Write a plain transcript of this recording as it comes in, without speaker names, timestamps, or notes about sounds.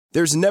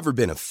There's never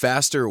been a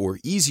faster or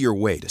easier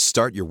way to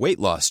start your weight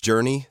loss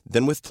journey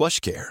than with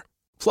PlushCare.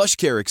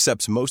 PlushCare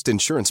accepts most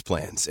insurance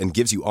plans and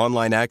gives you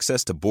online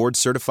access to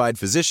board-certified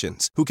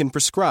physicians who can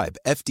prescribe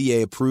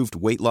FDA-approved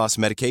weight loss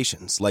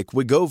medications like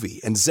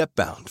Wegovy and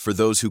Zepbound for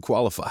those who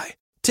qualify.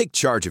 Take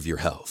charge of your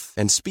health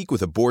and speak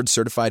with a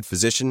board-certified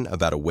physician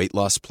about a weight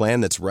loss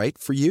plan that's right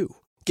for you.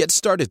 Get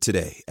started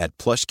today at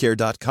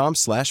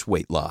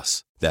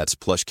plushcare.com/weight-loss. That's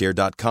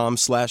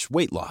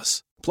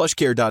plushcare.com/weight-loss.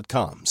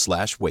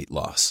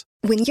 plushcare.com/weight-loss.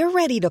 When you're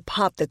ready to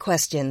pop the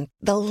question,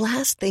 the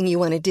last thing you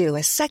want to do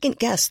is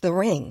second-guess the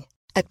ring.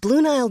 At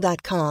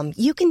BlueNile.com,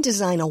 you can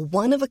design a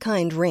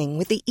one-of-a-kind ring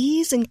with the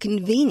ease and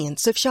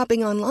convenience of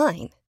shopping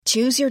online.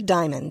 Choose your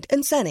diamond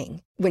and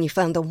setting. When you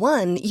find the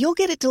one, you'll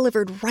get it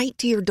delivered right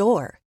to your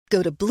door.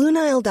 Go to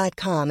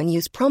BlueNile.com and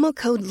use promo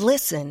code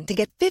LISTEN to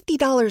get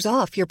 $50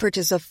 off your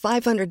purchase of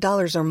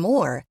 $500 or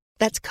more.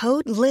 That's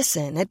code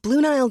LISTEN at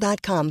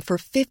BlueNile.com for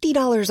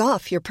 $50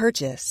 off your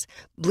purchase.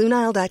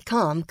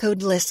 BlueNile.com,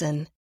 code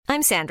LISTEN.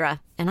 I'm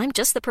Sandra, and I'm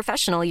just the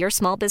professional your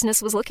small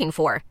business was looking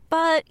for.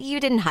 But you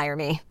didn't hire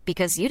me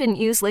because you didn't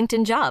use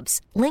LinkedIn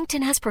Jobs.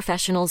 LinkedIn has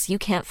professionals you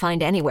can't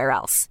find anywhere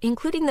else,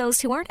 including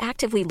those who aren't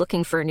actively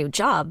looking for a new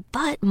job,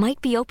 but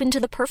might be open to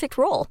the perfect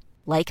role,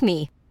 like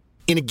me.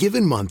 In a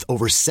given month,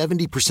 over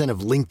 70% of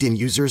LinkedIn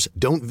users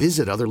don't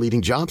visit other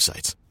leading job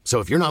sites. So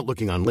if you're not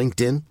looking on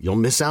LinkedIn, you'll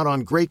miss out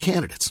on great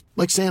candidates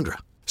like Sandra.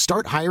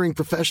 Start hiring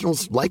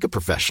professionals like a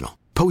professional.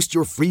 Post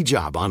your free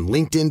job on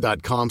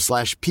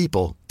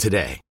linkedin.com/people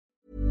today.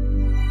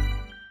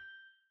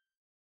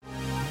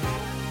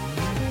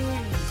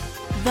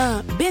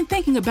 Been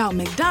thinking about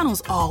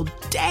McDonald's all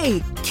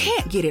day.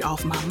 Can't get it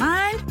off my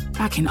mind.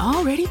 I can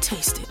already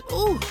taste it.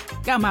 Ooh,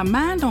 got my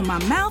mind on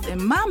my mouth and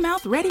my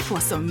mouth ready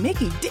for some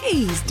Mickey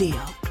D's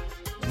deal.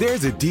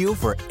 There's a deal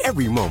for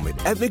every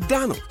moment at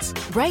McDonald's.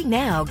 Right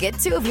now, get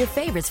two of your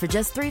favorites for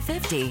just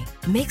 $3.50.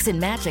 Mix and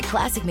match a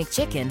classic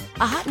McChicken,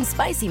 a hot and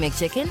spicy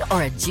McChicken,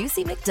 or a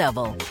juicy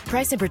McDouble.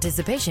 Price and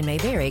participation may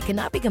vary.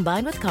 Cannot be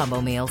combined with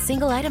combo meal.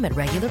 Single item at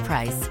regular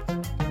price.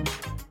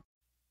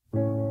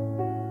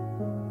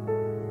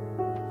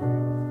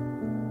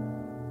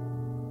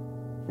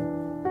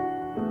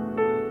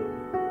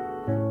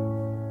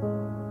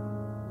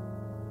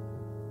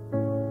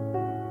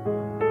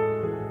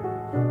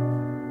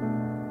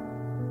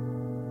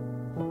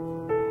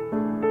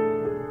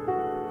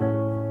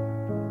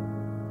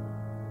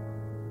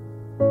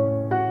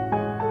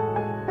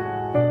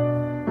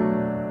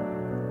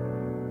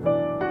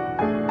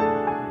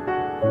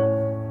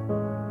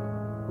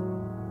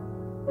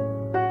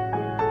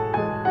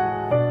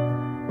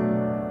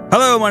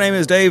 Hello, my name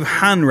is Dave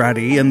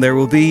Hanratty, and there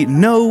will be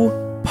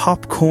no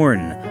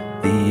popcorn.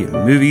 The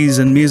movies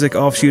and music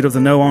offshoot of the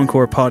No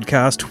Encore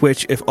podcast,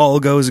 which, if all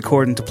goes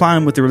according to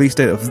plan with the release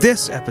date of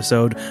this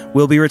episode,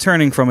 will be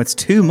returning from its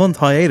 2-month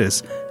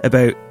hiatus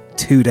about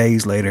 2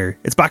 days later.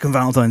 It's back on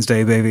Valentine's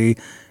Day, baby.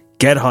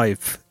 Get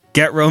hype.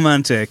 Get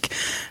romantic.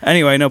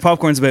 Anyway, no,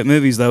 popcorn's about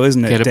movies, though,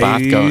 isn't it? Get a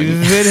bath going.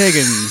 David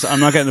Higgins. I'm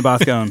not getting the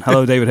bath going.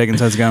 Hello, David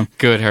Higgins. How's it going?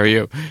 Good, how are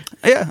you?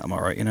 Yeah, I'm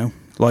alright, you know.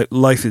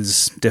 Life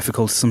is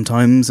difficult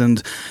sometimes,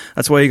 and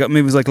that's why you got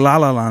movies like La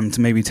La Land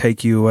to maybe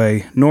take you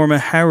away. Norma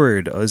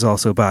Howard is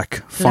also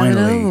back,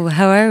 finally. Hello,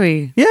 how are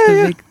we?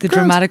 The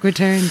dramatic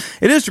return.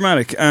 It is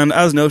dramatic, and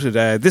as noted,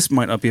 this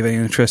might not be of any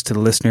interest to the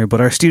listener,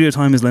 but our studio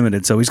time is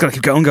limited, so we just got to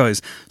keep going,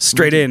 guys.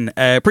 Straight in.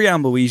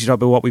 Preamble, we usually talk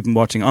about what we've been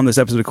watching. On this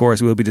episode, of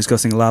course, we'll be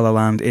discussing La La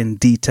Land in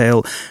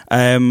detail.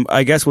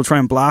 I guess we'll try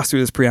and blast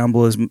through this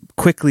preamble as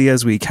quickly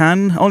as we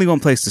can. Only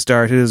one place to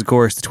start. It is, of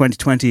course, the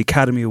 2020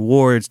 Academy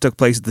Awards. Took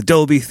place at the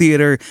Dolby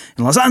Theatre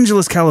in Los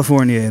Angeles,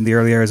 California in the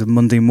early hours of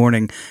Monday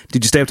morning.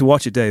 Did you stay up to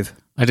watch it, Dave?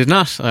 I did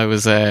not. I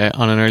was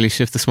on an early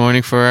shift this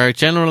morning for our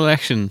general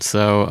election,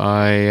 so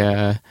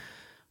I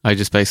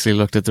just basically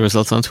looked at the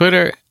results on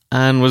Twitter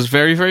and was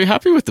very, very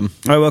happy with them.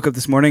 I woke up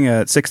this morning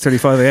at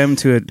 6:35am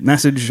to a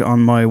message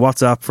on my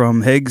WhatsApp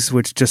from Higgs,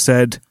 which just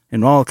said,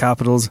 in all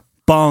capitals,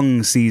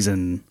 bong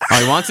season.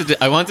 I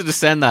wanted to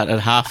send that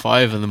at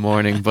 5:30 in the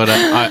morning, but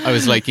I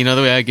was like, you know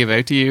the way I give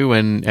out to you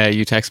when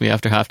you text me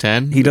after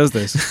 10:30? He does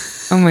this.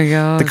 Oh my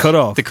god. The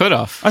cutoff.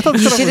 I thought the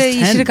cutoff was 10.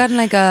 You should have gotten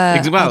like a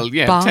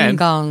bong 10.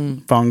 gong.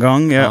 Bong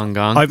gong, yeah. Bong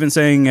gong. I've been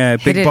saying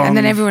big bong. And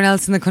then everyone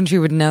else in the country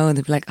would know, and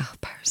they'd be like, oh,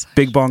 Parasite.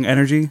 Big bong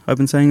energy, I've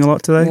been saying a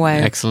lot today. Wow.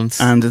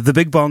 Excellent. And the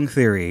big bong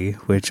theory,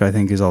 which I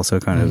think is also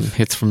kind of...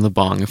 hits from the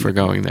bong if we're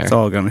going there. It's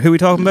all going. Who are we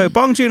talking about?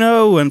 Bong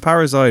Joon-ho and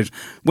Parasite,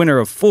 winner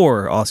of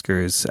 4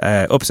 Oscars.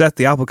 Upset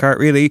the apple cart,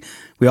 really.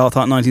 We all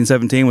thought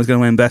 1917 was going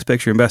to win Best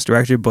Picture and Best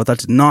Director, but that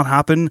did not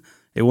happen.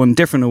 It won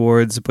different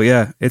awards, but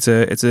yeah, it's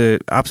a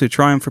absolute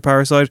triumph for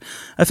Parasite.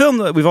 A film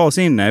that we've all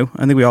seen now.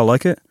 I think we all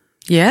like it.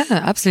 Yeah,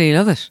 absolutely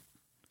love it.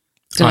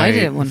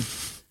 Delighted it won.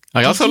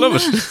 I also love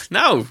it.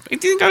 No, I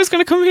think I was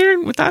going to come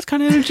here with that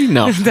kind of energy.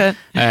 No, I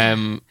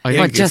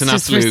think it's an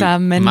absolute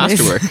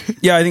masterwork.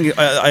 Yeah, I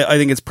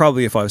think it's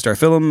probably a 5-star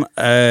film.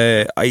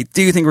 I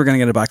do think we're going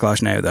to get a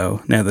backlash now,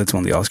 though. Now that it's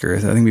won the Oscar, I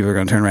think people are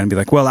going to turn around and be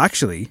like, "Well,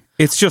 actually,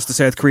 it's just the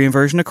South Korean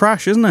version of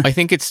Crash, isn't it?" I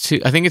think it's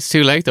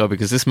too late though,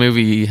 because this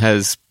movie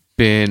has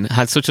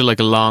had such a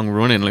long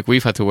run in. Like,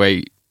 we've had to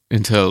wait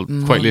until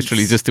quite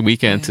literally just the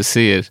weekend to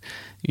see it.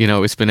 You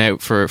know, it's been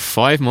out for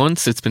 5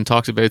 months. It's been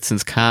talked about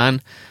since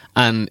Cannes,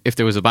 and if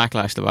there was a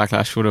backlash, the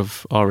backlash would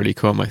have already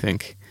come, I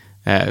think.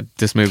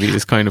 This movie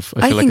is kind of,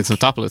 I feel like it's on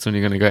top of it. It's only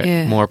going to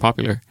get more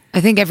popular.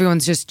 I think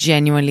everyone's just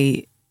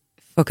genuinely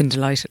fucking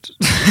delighted.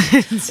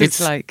 it's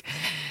like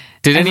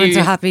everyone's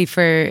so happy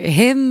for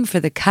him, for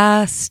the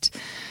cast,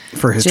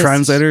 for his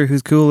translator,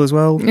 who's cool as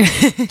well.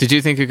 Did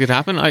you think it could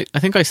happen? I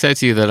think I said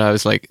to you that I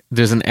was like,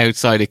 there's an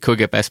outside it could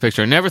get Best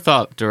Picture. I never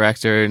thought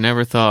director,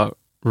 never thought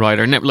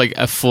writer, never like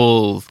a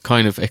full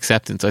kind of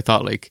acceptance. I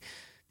thought like,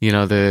 you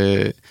know,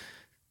 the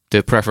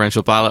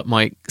preferential ballot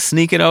might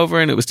sneak it over,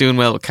 and it was doing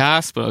well with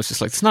cast, but I was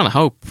just like, it's not a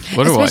hope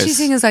otherwise. Especially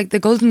seeing as like the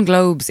Golden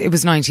Globes, it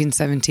was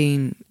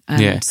 1917,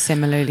 and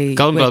similarly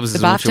Golden with Globes the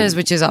BAFTAs,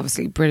 which is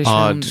obviously British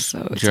films,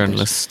 so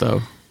journalists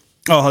though.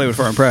 Oh, Hollywood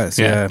Foreign Press,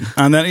 yeah.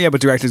 And then,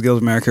 but Directors Guild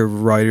of America,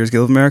 Writers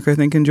Guild of America, I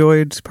think,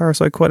 enjoyed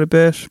Parasite quite a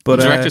bit.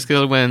 But Directors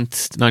Guild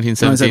went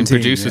 1917,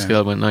 Producers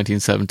Guild went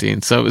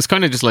 1917. So it was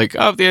kind of just like,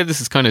 this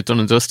is kind of done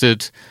and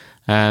dusted.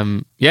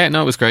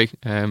 It was great.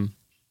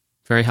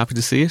 Very happy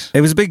to see it. It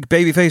was a big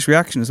babyface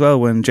reaction as well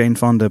when Jane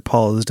Fonda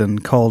paused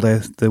and called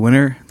out the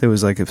winner. There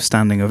was like a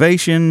standing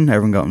ovation.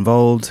 Everyone got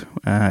involved.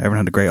 Everyone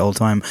had a great old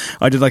time.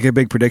 I did like a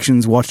big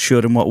predictions, what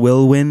should and what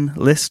will win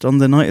list on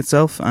the night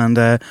itself,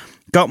 and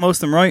got most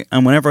of them right.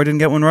 And whenever I didn't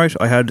get one right,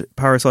 I had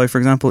Parasite, for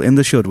example, in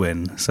the should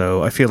win.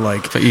 So I feel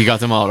like, but you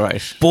got them all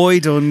right. Boy,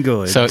 done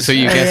good. So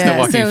you guessed that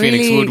Joaquin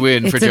Phoenix would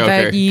win for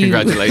Joker.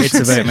 Congratulations.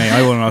 It's about me.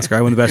 I won an Oscar.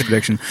 I won the best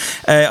prediction.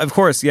 Of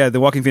course, the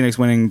Joaquin Phoenix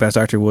winning Best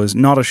Actor was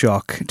not a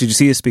shock. Did you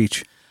see his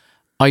speech?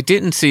 I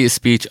didn't see his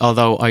speech,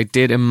 although I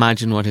did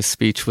imagine what his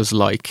speech was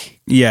like.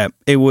 Yeah,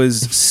 it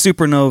was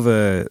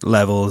supernova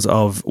levels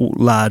of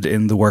lad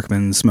in the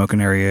workman's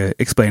smoking area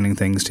explaining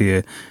things to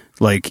you.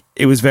 Like,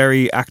 it was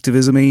very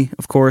activism-y,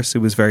 of course. It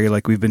was very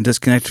like, we've been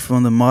disconnected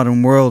from the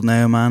modern world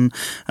now, man.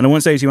 And at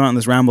one stage he went on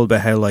this ramble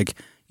about how, like,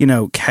 you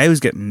know, cows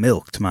get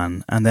milked,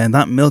 man. And then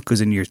that milk goes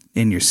in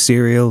your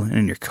cereal and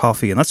in your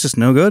coffee, and that's just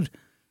no good.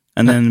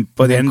 And then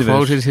by the end of it,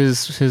 quoted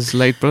his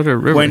late brother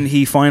River. When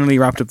he finally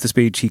wrapped up the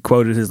speech, he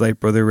quoted his late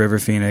brother River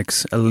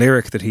Phoenix, a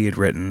lyric that he had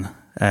written,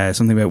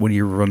 something about when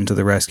you run to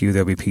the rescue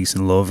there'll be peace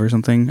and love or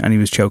something, and he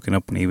was choking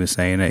up when he was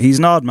saying it. He's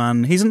an odd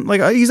man. He's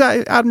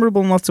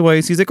admirable in lots of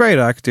ways. He's a great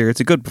actor. It's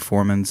a good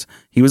performance.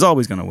 He was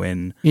always going to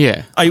win.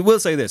 Yeah, I will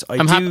say this.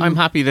 I'm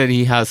happy that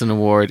he has an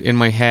award. In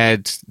my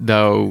head,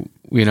 though,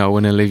 you know,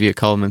 when Olivia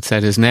Colman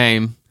said his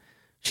name,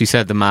 she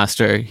said the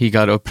master. He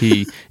got up.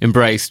 He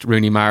embraced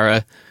Rooney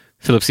Mara.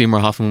 Philip Seymour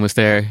Hoffman was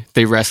there.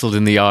 They wrestled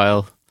in the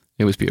aisle.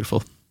 It was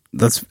beautiful.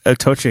 That's a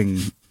touching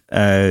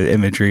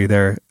imagery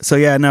there. So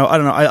I don't know.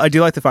 I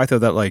do like the fact though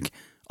that like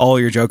all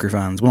your Joker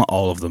fans, well, not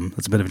all of them,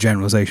 that's a bit of a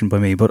generalization by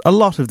me, but a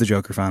lot of the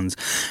Joker fans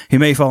who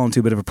may fall into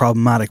a bit of a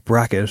problematic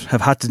bracket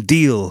have had to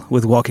deal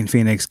with Joaquin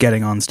Phoenix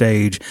getting on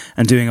stage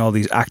and doing all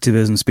these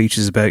activism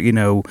speeches about, you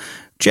know,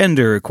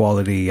 gender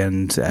equality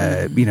and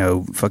you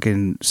know,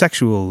 fucking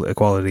sexual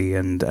equality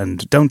and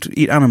don't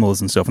eat animals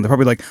and stuff, and they're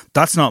probably like,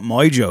 that's not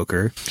my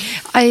Joker.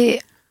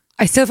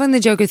 I still find the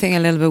Joker thing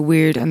a little bit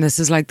weird, and this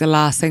is like the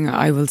last thing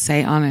I will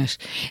say on it.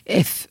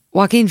 If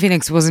Joaquin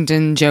Phoenix wasn't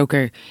in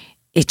Joker,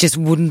 it just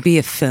wouldn't be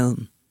a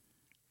film.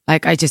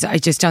 Like, I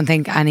just don't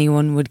think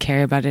anyone would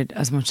care about it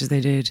as much as they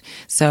did.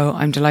 So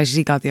I'm delighted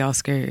he got the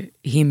Oscar.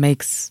 He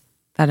makes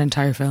that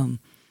entire film.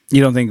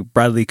 You don't think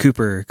Bradley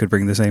Cooper could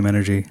bring the same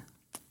energy?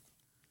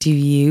 Do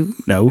you?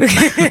 No.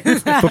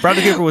 But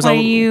Bradley Cooper was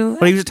he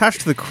was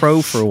attached to The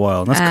Crow for a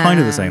while, and that's kind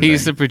of the same thing.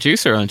 He's the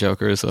producer on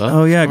Joker as well.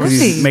 Oh yeah, because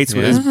he's mates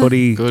with his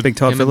buddy Big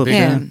Todd Phillips.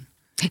 Yeah.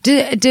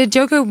 Did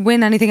Joker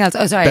win anything else?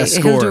 Oh, sorry, Best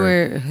score.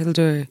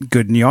 Hildur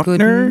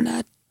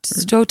Gudnadóttir.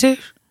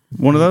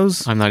 One of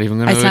those. I'm not even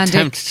going to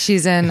attempt.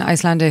 She's an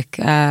Icelandic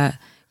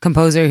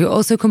composer who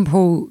also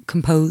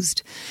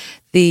composed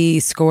the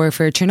score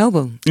for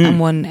Chernobyl and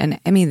won an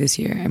Emmy this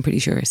year, I'm pretty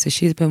sure. So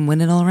she's been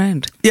winning all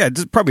around. Yeah,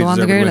 probably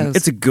deserved to win.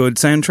 It's a good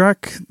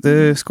soundtrack,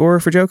 the score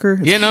for Joker.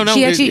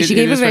 She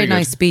gave a very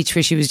nice speech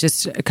where she was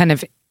just kind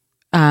of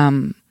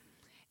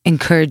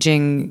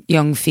encouraging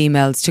young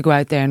females to go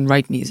out there and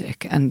write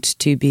music and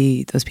to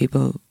be those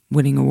people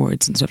winning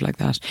awards and stuff like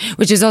that,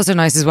 which is also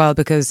nice as well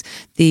because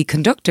the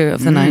conductor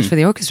of the night for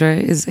the orchestra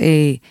is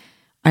a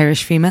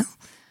Irish female.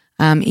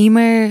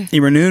 Emer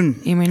Noon,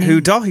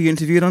 who Daithí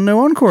interviewed on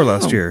No Encore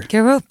last year.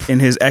 Get up. In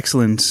his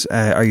excellent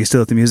Are You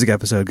Still at the Music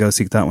episode, go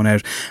seek that one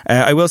out.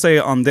 I will say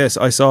on this,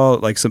 I saw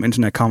like some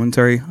internet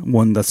commentary,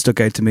 one that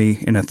stuck out to me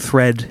in a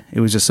thread.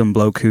 It was just some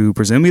bloke who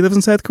presumably lives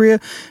in South Korea,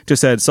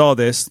 just said, saw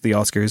this, the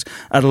Oscars,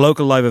 at a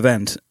local live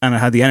event, and it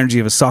had the energy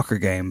of a soccer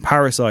game.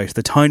 Parasite,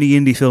 the tiny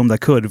indie film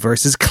that could,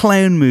 versus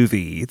Clown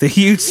Movie, the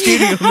huge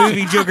studio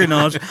movie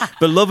juggernaut,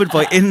 beloved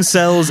by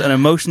incels and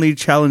emotionally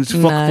challenged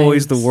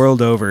fuckboys the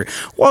world over.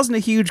 Wasn't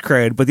wasn't a huge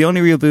crowd, but the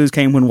only real boos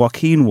came when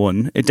Joaquin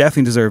won. It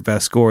definitely deserved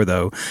best score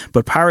though.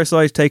 But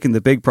Parasite taking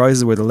the big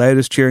prizes were the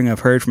loudest cheering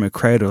I've heard from a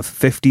crowd of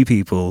 50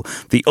 people.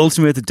 The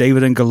ultimate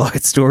David and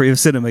Goliath story of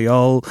cinema,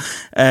 y'all.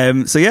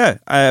 So yeah,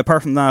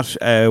 apart from that,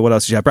 what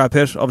else did you have? Brad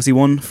Pitt obviously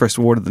won first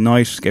award of the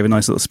night, gave a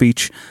nice little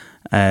speech.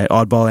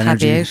 Oddball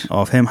energy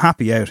of him.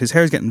 Happy out. His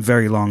hair's getting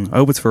very long. I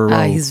hope it's for a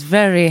role. He's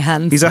very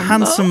handsome. He's a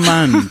handsome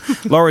man.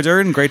 Laura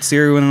Dern, great to see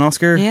her win an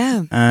Oscar.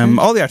 Yeah.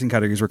 All the acting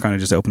categories were kind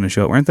of just open and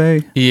shut, weren't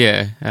they?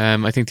 Yeah.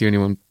 I think the only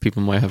one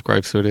people might have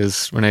gripes with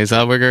is Renee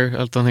Zellweger.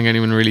 I don't think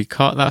anyone really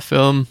caught that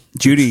film.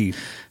 Judy.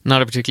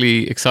 Not a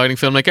particularly exciting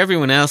film. Like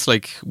everyone else,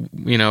 like,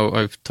 you know,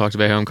 I've talked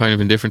about how I'm kind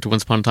of indifferent to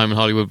Once Upon a Time in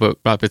Hollywood,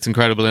 but Brad Pitt's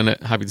incredible in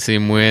it. Happy to see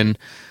him win.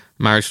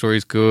 Marriage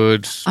Story's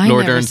good.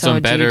 Laura Dern's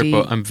done better, Judy.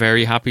 but I'm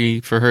very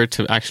happy for her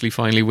to actually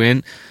finally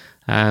win.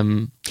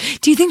 Do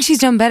you think she's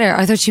done better?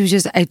 I thought she was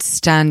just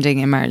outstanding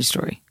in Marriage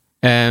Story.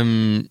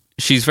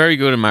 She's very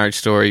good in Marriage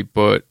Story,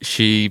 but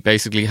she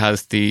basically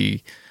has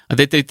the...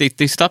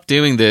 They stopped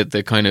doing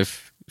the kind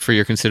of for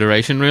your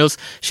consideration reels.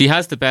 She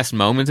has the best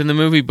moment in the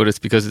movie, but it's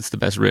because it's the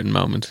best written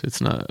moment.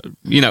 It's not,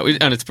 you know,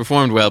 and it's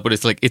performed well, but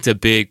it's like, it's a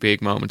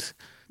big moment.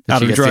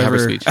 Adam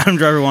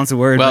Driver wants a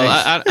word.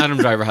 Well, Adam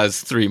Driver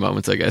has 3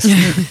 moments, I guess.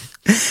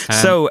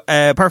 So,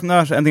 apart from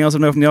that, anything else I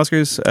know from the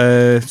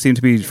Oscars? Seem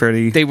to be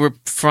fairly... They were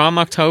from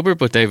October,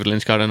 but David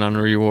Lynch got an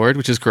honorary award,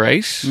 which is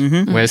great.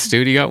 Mm-hmm. Wes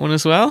Studi got one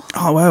as well.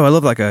 Oh, wow, I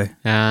love that guy.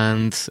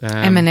 And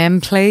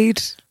Eminem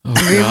played. Oh,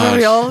 were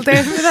we all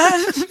there for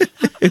that?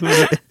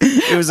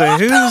 It was a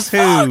who's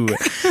who.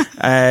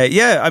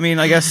 Yeah, I mean,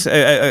 I guess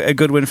a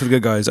good win for the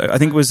good guys. I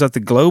think it was at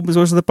the Globe,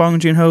 was that Bong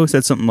Joon-ho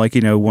said something like,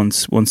 you know,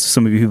 once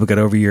some of you people get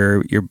over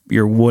your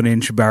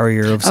 1-inch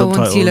barrier of subtitles.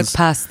 Once you look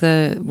past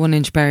the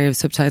 1-inch barrier of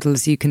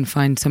subtitles, you can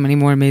find so many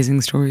more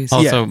amazing stories.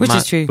 Also, which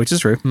is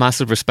true.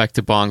 Massive respect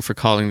to Bong for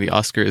calling the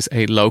Oscars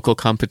a local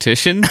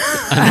competition and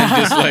then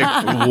just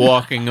like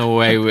walking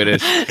away with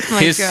it.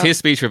 His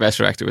speech for Best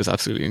Director was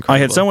absolutely incredible. I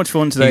had so much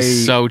fun today.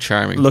 He's so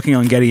charming. Looking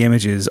on Getty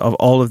Images of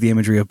all of the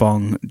imagery of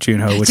Bong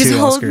Joon-ho with 2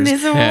 Oscars.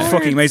 His award.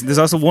 Fucking amazing. There's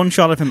also one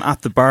shot of him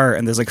at the bar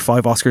and there's like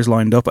 5 Oscars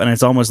lined up, and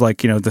it's almost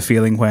like, you know, the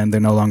feeling when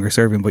they're no longer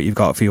serving but you've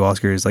got a few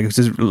Oscars. Like, it's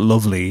just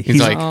lovely. He's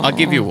like, I'll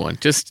give you one.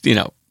 Just, you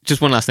know, just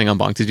one last thing on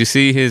Bong. Did you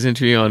see his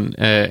interview on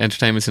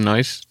Entertainment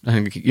Tonight? I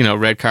think, you know,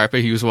 red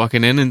carpet, he was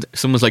walking in and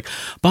someone's like,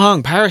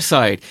 Bong,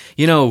 Parasite,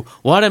 you know,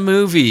 what a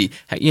movie.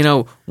 You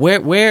know,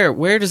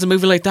 where does a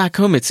movie like that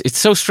come? It's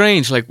so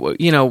strange. Like,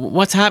 you know,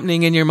 what's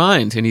happening in your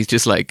mind? And he's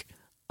just like,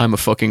 I'm a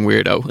fucking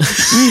weirdo.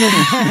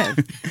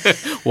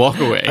 Walk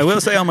away. I will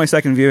say on my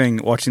second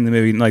viewing, watching the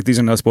movie, like, these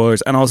are no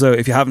spoilers, and also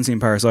if you haven't seen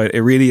Parasite, it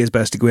really is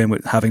best to go in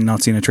with having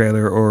not seen a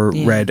trailer or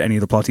read any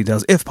of the plot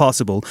details, if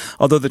possible.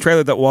 Although the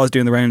trailer that was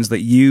doing the rounds that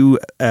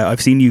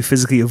I've seen you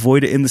physically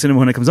avoid it in the cinema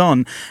when it comes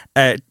on,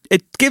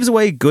 it gives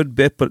away a good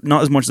bit, but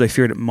not as much as I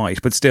feared it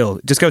might. But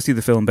still, just go see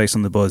the film based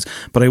on the buzz.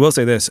 But I will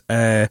say this,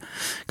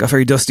 got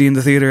very dusty in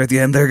the theatre at the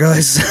end there,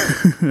 guys.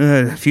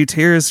 A few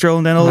tears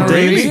strolling down old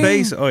Dave's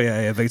face. Oh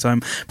yeah, big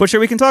time. But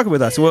sure, we can talk about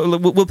that. So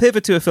we'll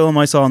pivot to a film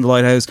I saw in the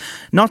Lighthouse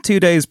not 2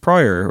 days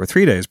prior, or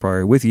 3 days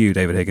prior, with you,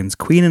 David Higgins.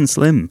 Queen and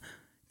Slim.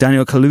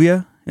 Daniel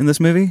Kaluuya in this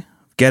movie.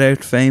 Get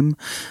Out fame.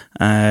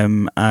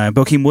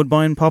 Bokeem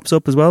Woodbine pops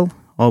up as well.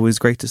 Always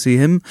great to see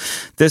him.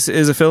 This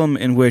is a film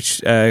in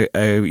which a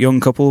young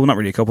couple, well, not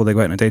really a couple, they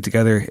go out on a date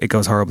together. It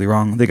goes horribly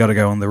wrong. They got to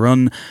go on the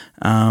run.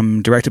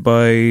 Directed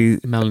by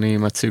Melanie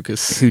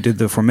Matsoukas, who did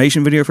the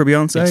Formation video for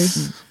Beyonce.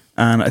 Yes.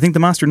 And I think the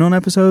Master Nun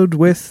episode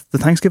with the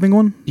Thanksgiving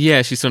one.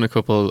 Yeah, she's done a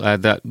couple.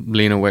 That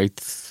Lena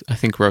Waithe, I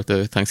think, wrote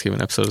the Thanksgiving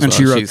episode as well. And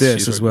she wrote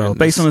this as well.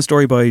 Based on a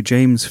story by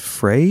James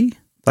Frey.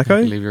 That guy?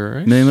 I believe you're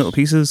right. Million Little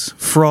Pieces.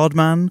 Fraud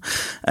Man.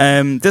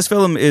 This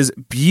film is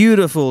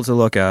beautiful to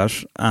look at.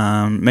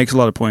 Makes a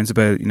lot of points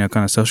about, you know,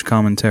 kind of social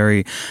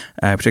commentary,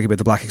 particularly about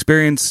the black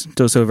experience.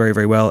 Does so very,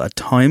 very well at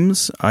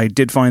times. I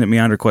did find it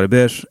meander quite a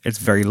bit. It's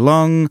very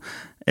long.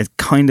 It's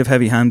kind of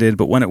heavy-handed,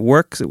 but when it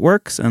works, it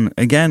works. And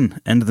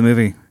again, end of the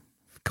movie.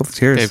 Couple of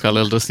tears. Dave got a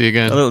little dusty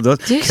again. A little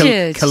dusty.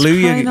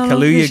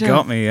 Kaluuya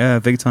got me, yeah,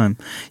 big time.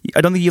 I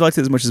don't think you liked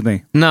it as much as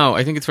me. No,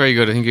 I think it's very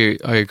good. I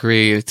think I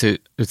agree. It's an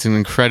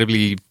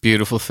incredibly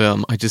beautiful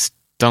film. I just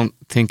don't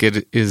think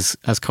it is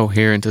as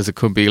coherent as it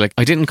could be. Like,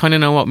 I didn't kind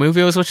of know what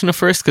movie I was watching at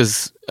first,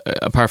 because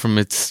apart from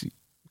its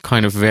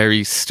kind of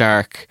very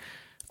stark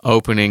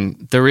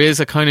opening, there is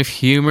a kind of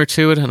humour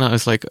to it, and I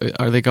was like,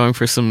 are they going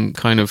for some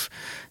kind of,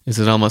 is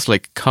it almost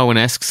like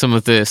Coen-esque? Some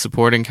of the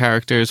supporting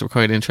characters were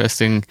quite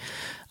interesting.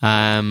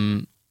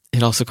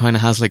 It also kind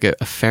of has like a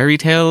fairy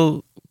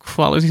tale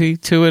quality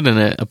to it,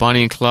 and a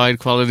Bonnie and Clyde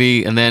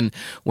quality, and then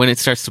when it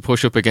starts to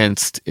push up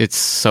against its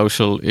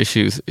social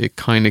issues, it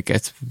kind of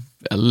gets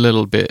a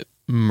little bit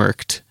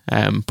murked.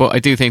 But I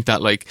do think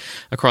that, like,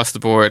 across the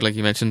board, like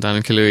you mentioned,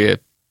 Daniel Kaluuya,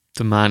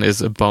 the man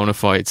is a bona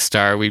fide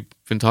star. We've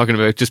been talking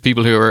about just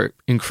people who are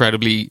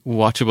incredibly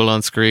watchable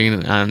on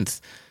screen, and,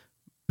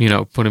 you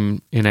know, put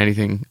him in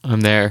anything,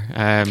 I'm there.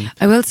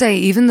 I will say,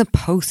 even the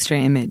poster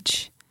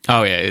image,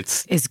 oh yeah,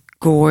 it's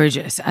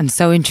gorgeous and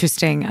so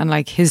interesting, and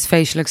like his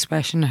facial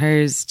expression,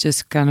 hers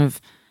just kind of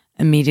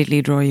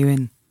immediately draw you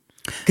in?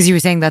 Because you were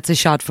saying that's a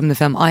shot from the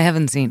film. I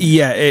haven't seen it.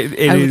 Yeah,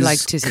 it I would is like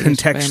to see it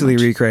contextually very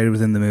much. recreated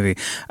within the movie.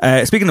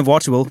 Speaking of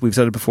watchable, we've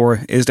said it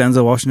before, is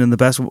Denzel Washington the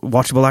best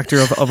watchable actor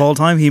of all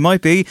time? He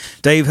might be.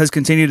 Dave has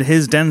continued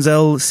his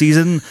Denzel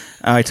season.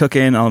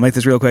 I'll make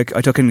this real quick,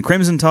 I took in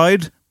Crimson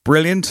Tide,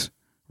 brilliant.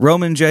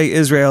 Roman J.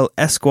 Israel,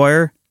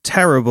 Esquire,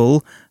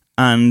 terrible.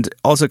 And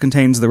also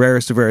contains the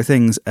rarest of rare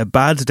things, a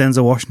bad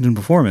Denzel Washington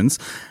performance.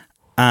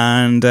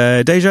 And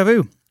Deja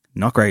Vu,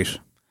 not great.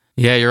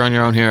 Yeah, you're on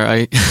your own here.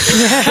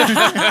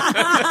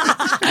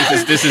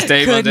 This is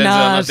Dave on Denzel,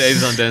 not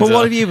Dave's on Denzel. But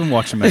what have you been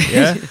watching, mate?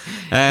 Yeah?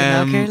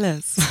 Not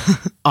careless.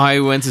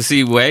 I went to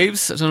see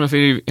Waves. I don't know if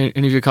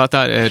any of you caught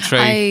that. Trey.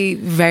 I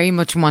very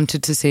much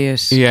wanted to see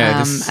it.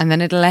 Yeah, and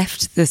then it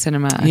left the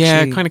cinema. Actually,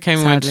 yeah, it kind of came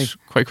and sadly. went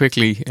quite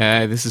quickly.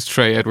 This is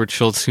Trey Edward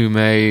Schultz, who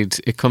made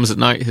It Comes at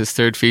Night, his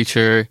third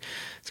feature.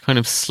 It's kind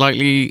of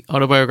slightly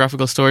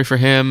autobiographical story for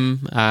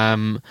him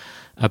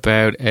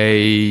about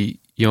a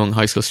young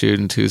high school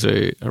student who's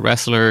a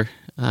wrestler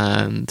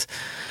and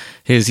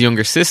his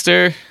younger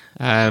sister.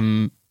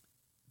 The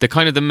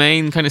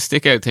main kind of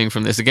stick out thing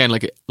from this, again,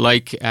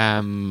 like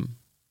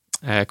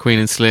Queen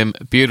and Slim,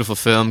 beautiful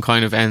film,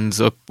 kind of ends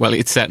up, well,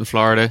 it's set in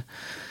Florida,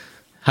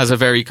 has a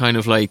very kind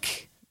of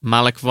like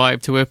Malick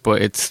vibe to it,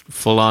 but it's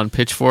full on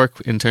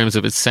Pitchfork in terms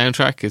of its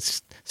soundtrack.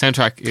 Its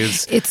soundtrack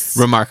is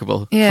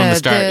remarkable from the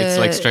start. It's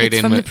like straight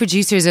in from the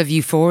producers of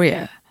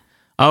Euphoria.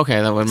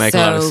 Okay, that would make a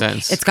lot of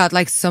sense. It's got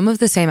like some of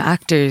the same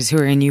actors who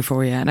are in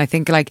Euphoria, and I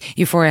think like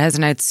Euphoria has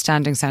an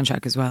outstanding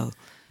soundtrack as well.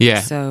 Yeah.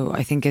 So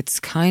I think it's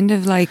kind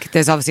of like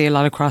there's obviously a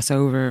lot of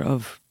crossover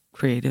of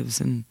creatives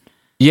and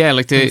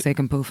things they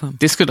can pull from.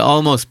 This could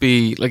almost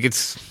be like,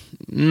 it's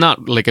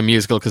not like a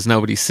musical because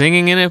nobody's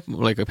singing in it,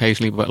 like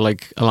occasionally, but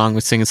like along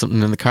with singing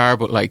something in the car,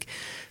 but like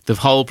the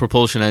whole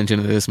propulsion engine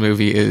of this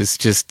movie is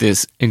just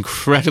this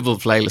incredible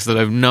playlist that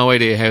I have no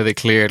idea how they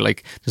cleared.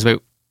 Like there's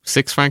about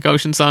 6 Frank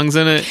Ocean songs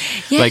in it,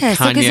 like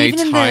Kanye,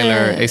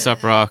 Tyler,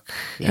 A$AP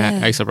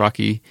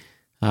Rocky.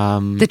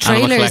 The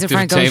trailer is a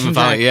Frank Ocean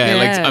track.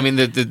 Like I mean,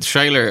 the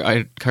trailer,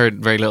 I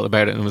heard very little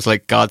about it, and it was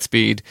like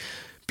Godspeed,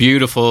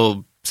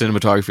 beautiful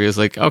cinematography. I was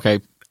like,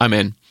 okay, I'm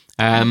in.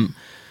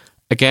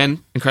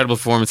 Again, incredible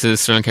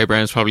performances. Sterling K.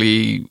 Brown's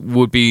probably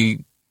would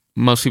be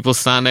most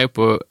people's standout,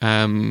 but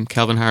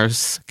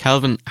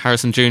Calvin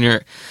Harrison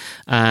Jr.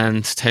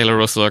 and Taylor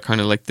Russell are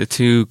kind of like the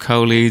two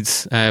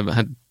co-leads.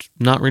 Had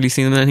not really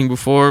seen them in anything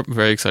before.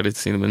 Very excited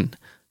to see them in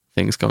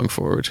things going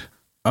forward.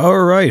 All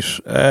right.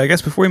 I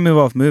guess before we move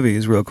off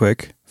movies real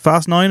quick,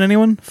 Fast 9,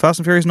 anyone? Fast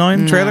and Furious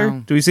 9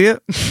 trailer? Do we see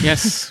it?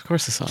 Yes, of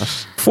course I saw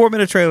it.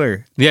 4-minute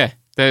trailer. Yeah.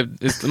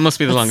 It must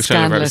be the longest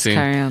trailer I've ever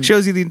seen.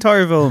 Shows you the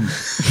entire film.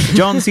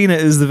 John Cena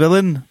is the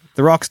villain.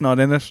 The Rock's not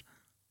in it.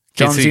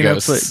 Kitsy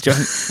Ghost.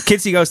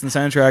 Kitsy Ghost in the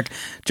soundtrack.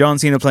 John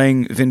Cena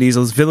playing Vin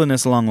Diesel's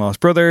villainous long lost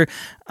brother,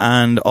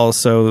 and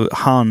also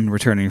Han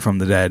returning from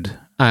the dead.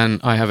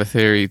 And I have a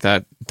theory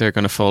that they're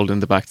going to fold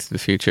in the Back to the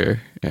Future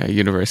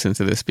universe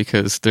into this,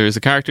 because there's a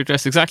character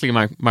dressed exactly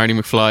like Marty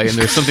McFly, and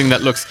there's something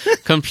that looks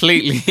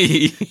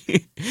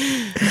completely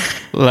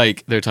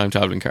like their time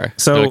traveling car.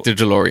 So like the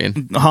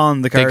DeLorean.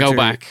 Han, the character they go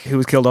back. who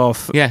was killed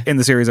off in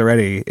the series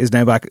already, is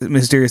now back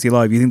mysteriously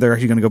alive. You think they're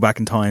actually going to go back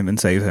in time and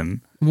save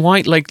him?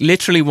 Why? Like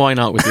literally, why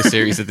not with this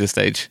series at this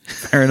stage?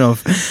 Fair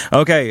enough.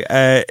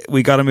 Okay,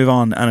 we got to move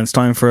on, and it's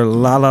time for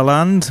La La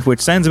Land, which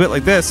sounds a bit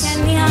like this.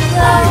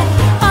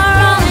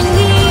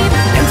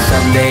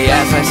 Someday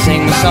as I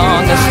sing the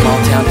song, a small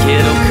town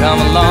kid will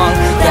come along.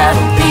 That'll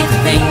be the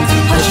thing to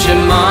push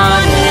him on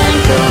and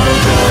go.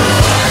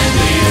 Behind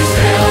these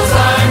hills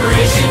I'm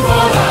reaching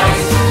for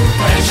light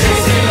and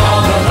chasing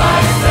all the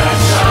lights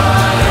that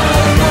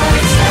shine.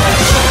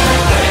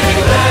 They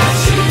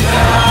let you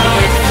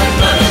down.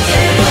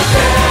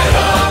 Get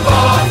up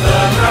off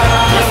the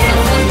ground.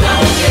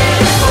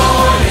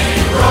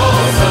 Morning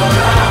rolls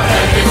around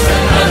and it's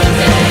another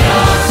day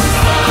of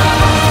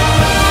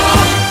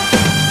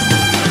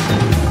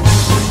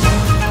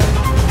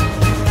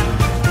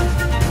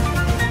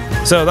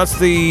So that's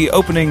the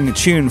opening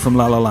tune from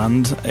La La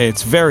Land.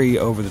 It's very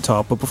over the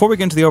top. But before we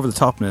get into the over the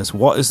topness,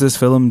 what is this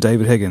film,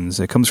 David Higgins?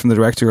 It comes from the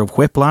director of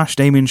Whiplash,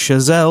 Damien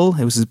Chazelle.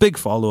 It was his big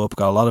follow-up,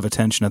 got a lot of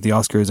attention at the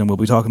Oscars, and we'll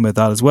be talking about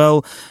that as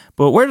well.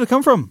 But where did it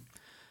come from?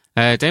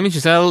 Damien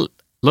Chazelle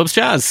loves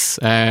jazz.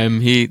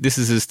 This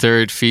is his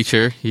third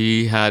feature.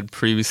 He had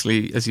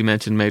previously, as you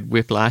mentioned, made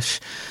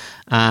Whiplash,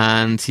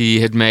 and he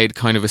had made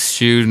kind of a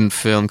student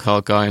film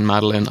called Guy and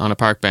Madeline on a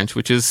Park Bench,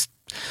 which is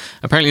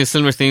apparently a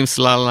similar theme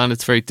to La La Land.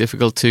 It's very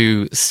difficult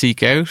to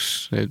seek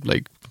out,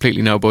 like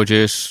completely no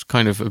budget,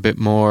 kind of a bit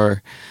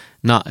more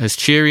not as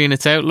cheery in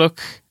its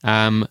outlook.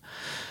 But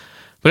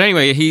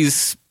anyway,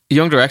 he's a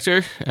young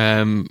director,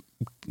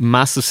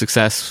 massive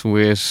success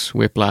with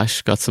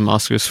Whiplash, got some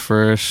Oscars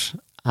for it,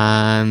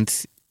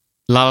 and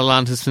La La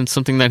Land has been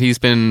something that he's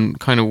been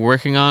kind of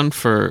working on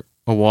for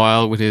a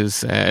while with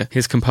his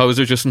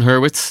composer Justin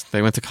Hurwitz.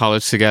 They went to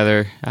college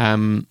together.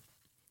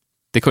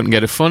 They couldn't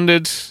get it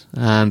funded,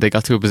 and they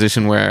got to a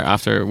position where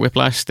after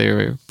Whiplash they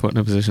were put in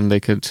a position they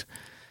could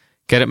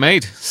get it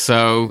made.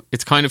 So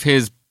it's kind of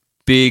his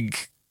big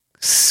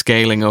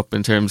scaling up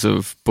in terms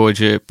of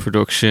budget,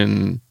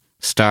 production,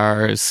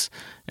 stars,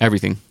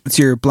 everything. It's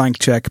your blank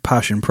check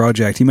passion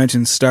project. You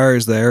mentioned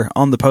stars there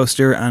on the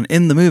poster, and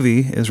in the movie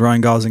is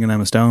Ryan Gosling and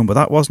Emma Stone, but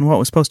that wasn't what it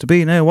was supposed to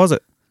be now, was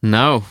it?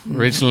 No,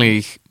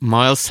 originally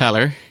Miles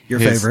Teller. Your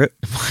favourite?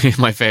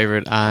 My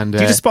favourite. And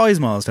do you despise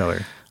Miles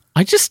Teller?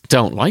 I just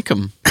don't like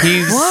him.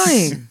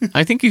 Why?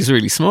 I think he's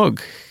really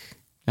smug.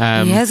 He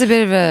has a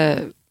bit of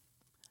a...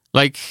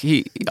 Like,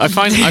 I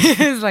find...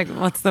 It's like,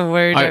 what's the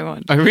word I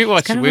want? I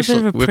rewatched kind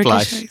of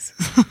Whiplash,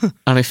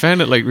 and I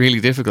found it like really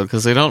difficult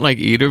because I don't like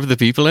either of the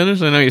people in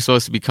it. I know you're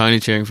supposed to be kind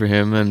of cheering for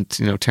him, and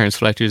Terence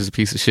Fletcher is a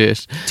piece of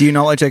shit. Do you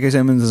not like J.K.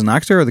 Simmons as an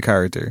actor or the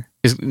character?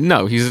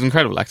 No, he's an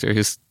incredible actor.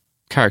 His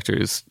character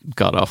is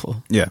god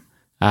awful. Yeah.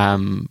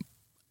 And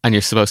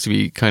you're supposed to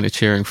be kind of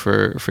cheering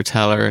for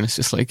Teller, and it's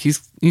just like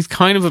he's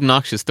kind of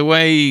obnoxious. The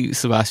way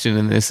Sebastian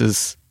in this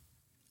is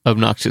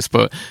obnoxious,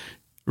 but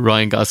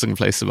Ryan Gosling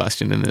plays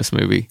Sebastian in this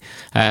movie.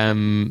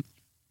 Emma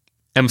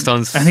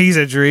Stone's... And he's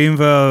a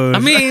dreamboat. I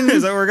mean...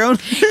 Is that where we're going?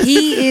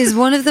 He is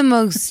one of the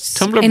most,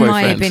 Tumblr in boyfriend.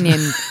 my opinion,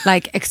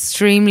 like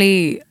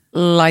extremely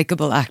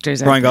likeable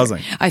actors. Ryan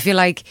Gosling. I feel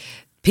like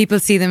people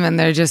see them and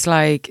they're just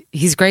like,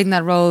 he's great in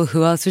that role.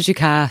 Who else would you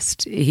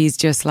cast? He's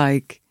just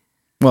like...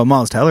 Well,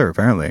 Miles Teller,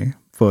 apparently.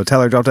 But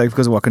Teller dropped out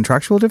because of what,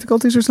 contractual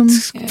difficulties or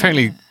something?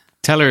 Apparently...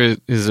 Teller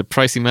is a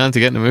pricey man to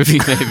get in a movie,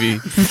 maybe.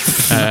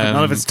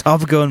 Not if it's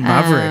Top Gun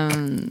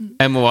Maverick.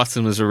 Emma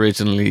Watson was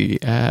originally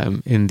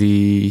in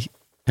the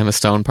Emma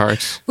Stone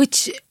part.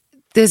 Which,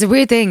 there's a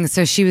weird thing.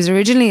 So she was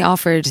originally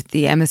offered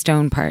the Emma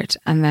Stone part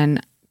and then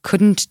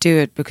couldn't do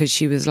it because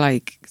she was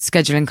like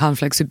scheduling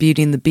conflicts with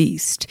Beauty and the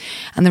Beast.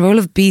 And the role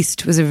of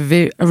Beast was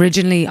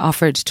originally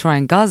offered to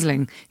Ryan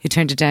Gosling, who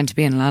turned it down to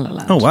be in La La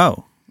Land. Oh,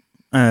 wow.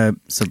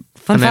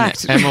 Fun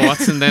fact. Then Emma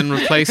Watson then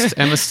replaced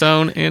Emma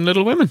Stone in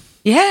Little Women.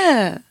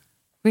 Yeah.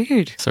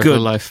 Weird. Circle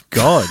of life.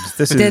 God,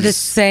 They're the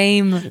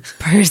same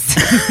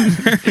person.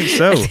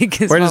 So,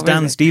 where does what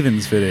Dan we're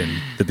Stevens fit in?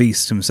 The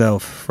Beast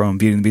himself from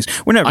Beauty and the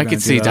Beast. We're never I going could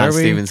to see do that, Dan are we?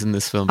 Stevens in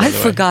this film, by I the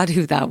way. forgot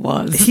who that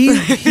was.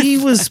 He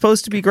was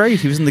supposed to be great.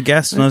 He was in The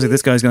Guest, and I was like,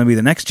 this guy's going to be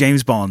the next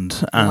James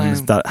Bond, and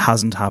Wow. that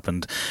hasn't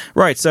happened.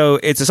 Right, so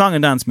it's a song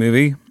and dance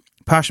movie.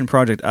 Passion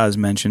project, as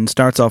mentioned,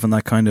 starts off in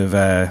that kind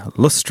of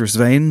lustrous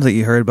vein that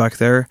you heard back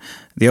there.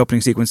 The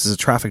opening sequence is a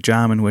traffic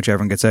jam in which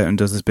everyone gets out and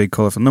does this big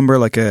colourful number,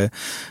 like a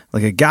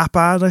Gap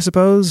ad, I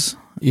suppose.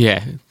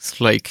 Yeah,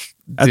 it's like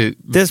At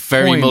this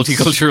very point-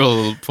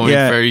 multicultural point,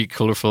 Yeah. very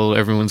colourful.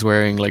 Everyone's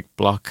wearing like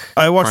block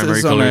I watched primary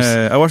this on colours.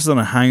 I watched this on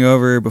a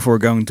hangover before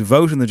going to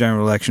vote in the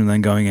general election, and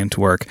then going into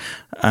work.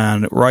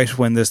 And right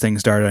when this thing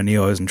started, I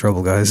knew I was in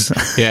trouble, guys.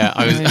 Yeah,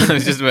 I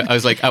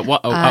was like, at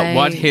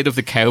what hit of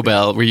the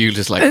cowbell were you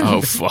just like,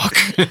 oh fuck?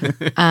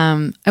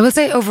 I will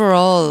say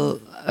overall,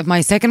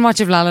 my second watch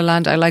of La La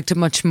Land, I liked it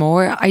much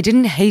more. I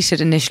didn't hate it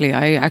initially.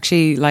 I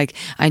actually I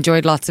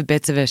enjoyed lots of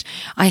bits of it.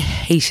 I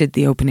hated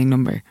the opening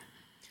number.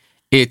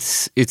 I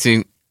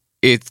can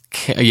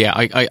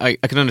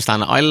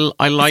understand it. I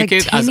like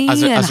It's it as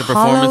a performance,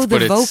 hollow. but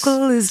the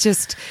vocal is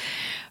just...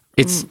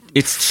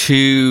 it's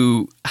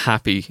too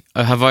happy.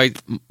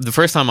 The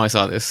first time I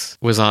saw this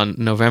was on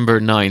November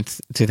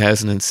 9th,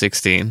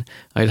 2016.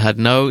 I'd had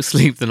no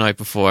sleep the night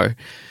before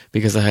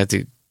because I had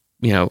to,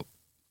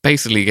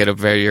 basically get up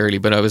very early,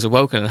 but I was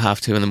awoken at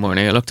 2:30 in the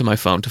morning. I looked at my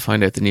phone to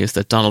find out the news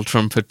that Donald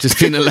Trump had just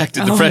been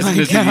elected the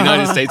president of the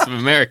United States of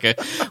America.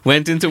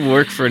 Went into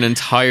work for an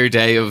entire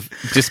day of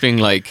just being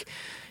like,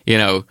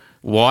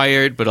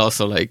 wired, but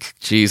also like,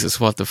 Jesus,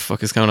 what the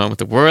fuck is going on with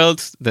the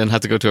world? Then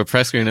had to go to a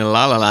press screening in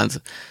La La Land.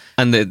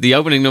 And the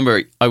opening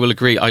number, I will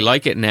agree, I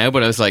like it now,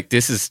 but I was like,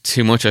 this is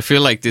too much. I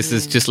feel like this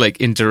is just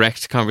like in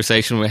direct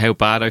conversation with how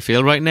bad I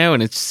feel right now.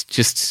 And it's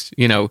just,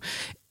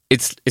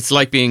 it's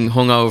like being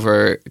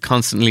hungover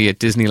constantly at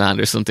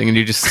Disneyland or something, and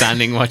you're just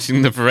standing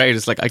watching the parade.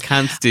 It's like, I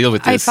can't deal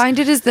with this. I find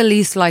it is the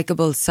least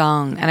likable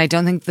song, and I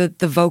don't think that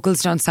the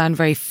vocals don't sound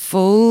very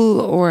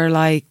full or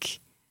like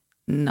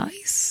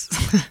nice.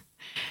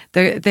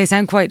 They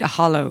sound quite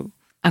hollow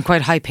and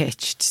quite high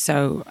pitched,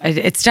 so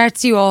it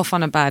starts you off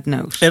on a bad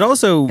note.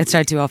 It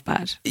starts you off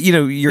bad.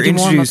 You're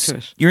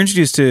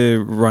introduced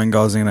to Ryan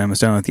Gosling and Emma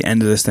Stone at the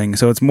end of this thing,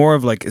 so it's more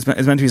of like it's meant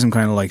to be some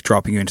kind of like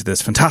dropping you into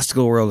this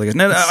fantastical world.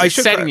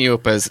 Setting you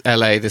up as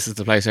LA. This is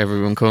the place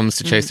everyone comes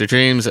to chase their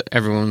dreams.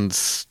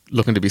 Everyone's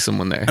looking to be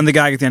someone there. And the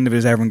gag at the end of it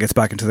is everyone gets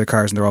back into their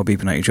cars and they're all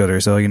beeping at each other.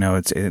 So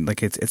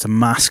it's a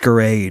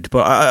masquerade.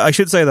 But I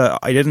should say that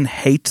I didn't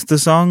hate the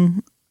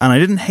song. And I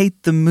didn't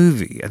hate the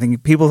movie. I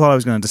think people thought I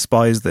was going to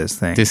despise this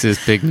thing. This is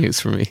big news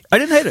for me. I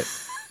didn't hate it,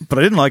 but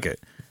I didn't like it.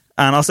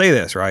 And I'll say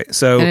this, right?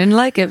 So I didn't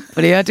like it,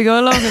 but he had to go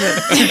along with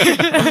it.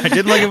 I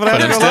didn't like it, but I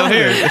had to go along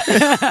with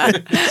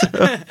it.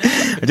 So,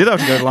 I did have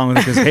to go along with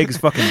it because Higgs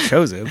fucking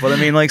chose it. But I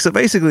mean, so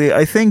basically,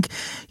 I think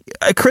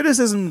a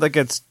criticism that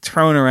gets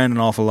thrown around an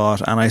awful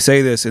lot, and I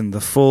say this in the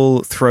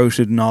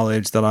full-throated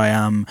knowledge that I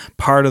am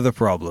part of the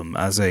problem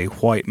as a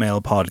white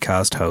male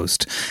podcast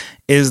host,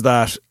 is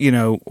that,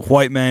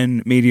 white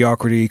men,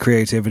 mediocrity,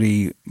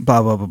 creativity,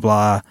 blah, blah, blah,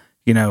 blah,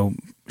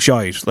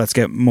 shite. Let's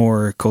get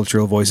more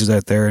cultural voices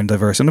out there and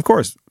diverse. And of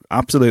course,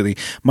 absolutely.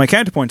 My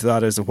counterpoint to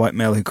that as a white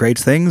male who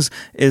creates things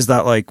is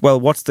that, like, well,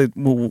 what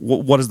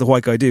does the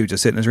white guy do?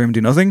 Just sit in his room and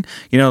do nothing?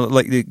 You know,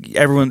 like,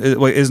 everyone,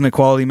 isn't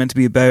equality meant to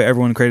be about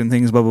everyone creating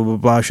things, blah, blah, blah,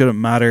 blah, shouldn't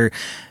matter.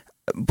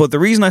 But the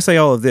reason I say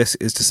all of this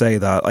is to say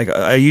that, like,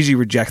 I usually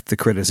reject the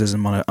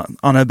criticism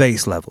on a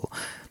base level.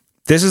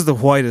 This is the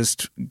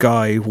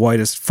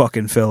whitest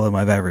fucking film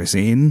I've ever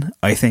seen,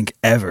 I think,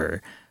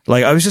 ever.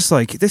 Like, I was just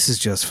like, this is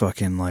just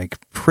fucking, like,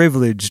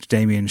 privileged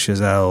Damien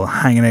Chazelle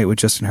hanging out with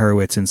Justin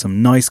Hurwitz in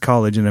some nice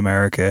college in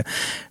America,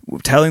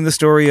 telling the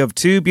story of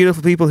two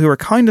beautiful people who are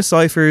kind of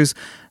ciphers,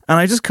 and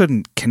I just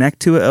couldn't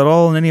connect to it at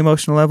all on any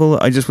emotional level.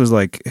 I just was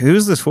like,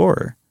 who's this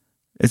for?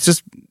 It's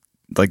just,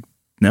 like,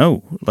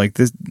 no. Like,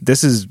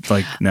 this is,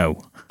 like,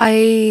 no.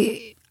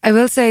 I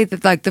will say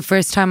that, like, the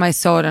first time I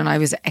saw it and I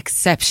was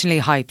exceptionally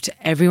hyped.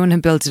 Everyone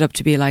had built it up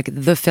to be like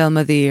the film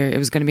of the year. It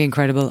was going to be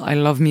incredible. I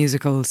love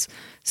musicals.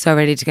 So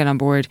ready to get on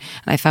board.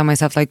 And I found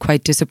myself, like,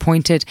 quite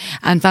disappointed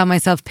and found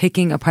myself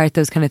picking apart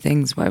those kind of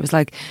things where I was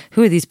like,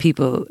 who are these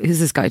people? Who's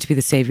this guy to be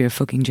the savior of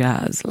fucking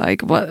jazz?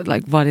 Like,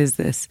 what is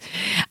this?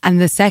 And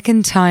the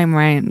second time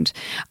round,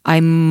 I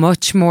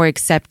much more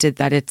accepted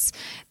that it's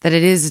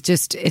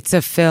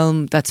a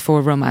film that's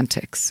for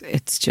romantics.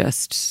 It's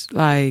just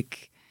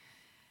like,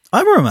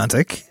 I'm a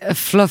romantic.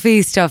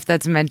 Fluffy stuff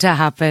that's meant to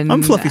happen.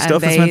 I'm fluffy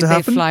stuff that's meant to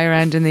happen. They fly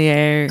around in the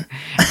air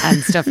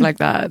and stuff like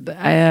that.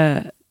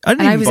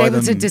 I was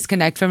able to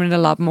disconnect from it a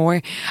lot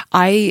more.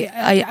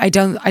 I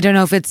don't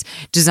know if it's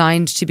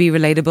designed to be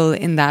relatable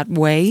in that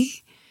way.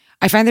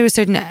 I find there were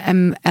certain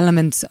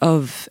elements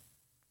of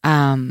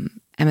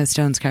Emma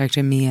Stone's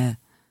character Mia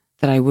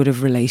that I would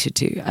have related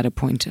to at a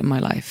point in my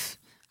life.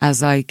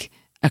 As, like,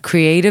 a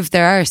creative,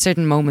 there are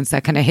certain moments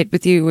that kind of hit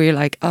with you where you're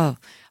like, oh,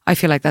 I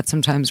feel like that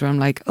sometimes where I'm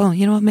like, oh,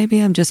 you know what, maybe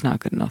I'm just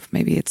not good enough.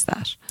 Maybe it's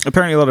that.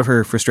 Apparently a lot of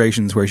her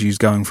frustrations where she's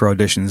going for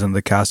auditions and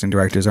the casting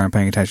directors aren't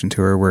paying attention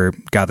to her were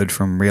gathered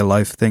from real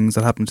life things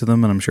that happened to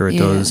them, and I'm sure it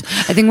does.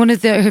 I think one of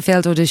her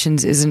failed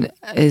auditions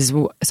is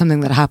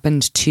something that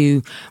happened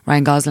to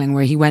Ryan Gosling,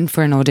 where he went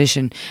for an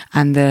audition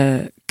and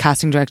the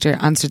casting director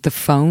answered the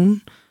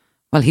phone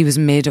while he was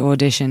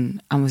mid-audition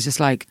and was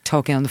just, like,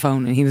 talking on the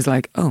phone, and he was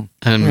like, oh.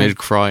 And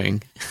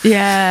mid-crying.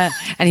 Yeah.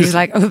 And he was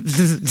like, oh,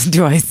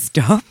 do I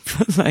stop?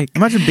 Like,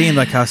 imagine being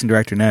that casting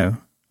director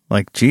now.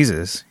 Like,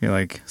 Jesus. You're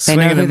like, they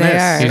know who they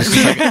are.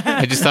 Like,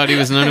 I just thought he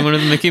was another one of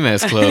the Mickey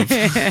Mouse Club.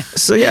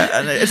 So,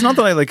 yeah, it's not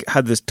that I, like,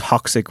 had this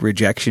toxic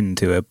rejection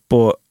to it,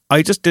 but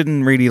I just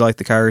didn't really like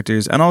the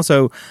characters. And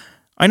also,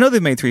 I know they've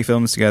made 3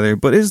 films together,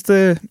 but is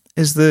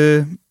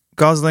the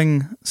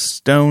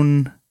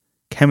Gosling-Stone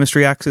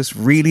chemistry axis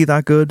really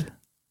that good?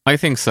 I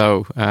think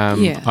so. I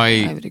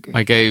would agree.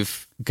 I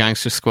gave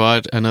Gangster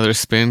Squad another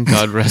spin.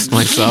 God rest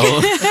my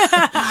soul.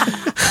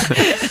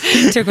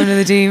 Took one to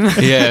the team.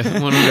 Yeah,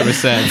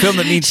 100%. Film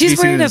that needs She's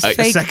to be wearing seen a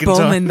fake bum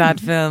time. in that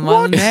film.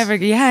 I'll never.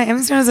 Yeah,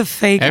 Emma Stone has a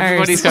fake.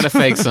 Everybody's got to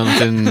fake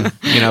something.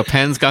 You know,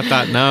 Penn's got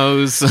that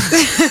nose.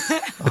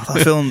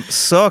 That film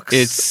sucks.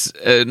 It's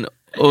an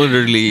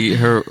utterly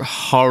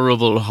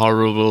horrible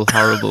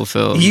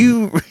film.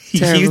 You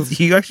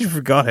actually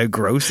forgot how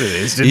gross it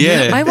is, didn't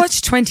you? I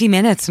watched 20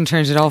 minutes and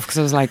turned it off because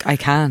I was like, I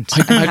can't.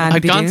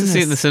 I'd gone to see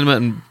it in the cinema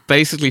and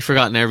basically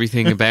forgotten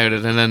everything about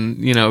it, and then,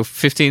 you know,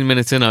 15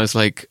 minutes in I was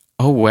like,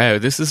 oh wow,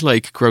 this is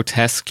like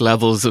grotesque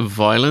levels of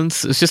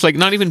violence. It's just like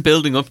not even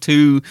building up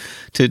to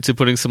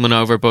putting someone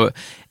over, but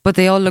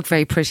they all look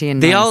very pretty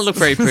and they nice. all look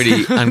very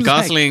pretty, and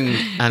Gosling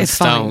and it's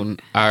Stone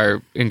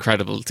are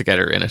incredible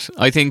together in it.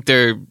 I think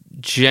their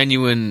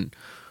genuine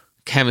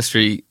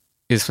chemistry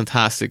is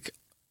fantastic.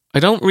 I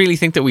don't really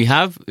think that we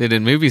have it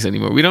in movies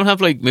anymore. We don't have,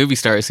 like, movie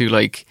stars who,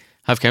 like,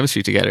 have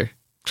chemistry together.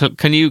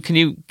 Can you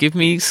give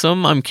me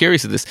some? I'm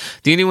curious of this.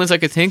 The only ones I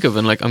could think of,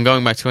 and, like, I'm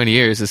going back 20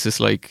 years, is just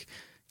like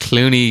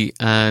Clooney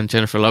and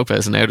Jennifer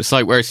Lopez and Out of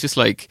Sight, where it's just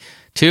like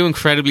two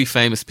incredibly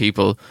famous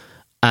people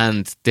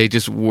and they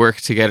just work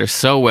together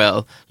so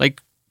well.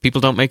 Like, people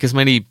don't make as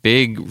many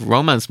big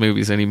romance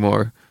movies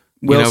anymore.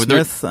 Will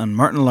Smith and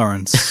Martin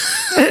Lawrence.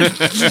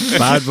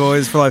 Bad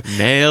Boys for Life.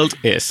 Nailed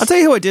it. I'll tell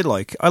you who I did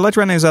like. I liked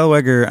Renee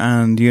Zellweger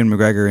and Ewan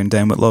McGregor in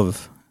Down with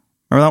Love.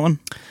 Remember that one?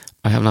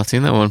 I have not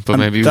seen that one, but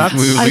maybe we will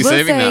be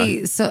saving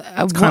that. So,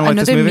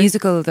 another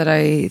musical that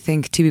I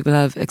think two people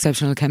have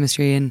exceptional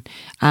chemistry in,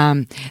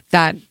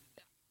 that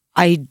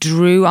I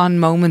drew on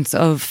moments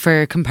of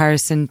for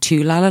comparison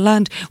to La La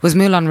Land, was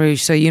Moulin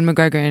Rouge. So Ewan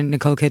McGregor and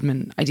Nicole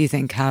Kidman, I do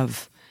think,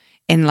 have,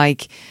 in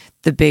like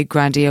the big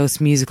grandiose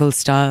musical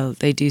style,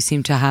 they do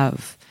seem to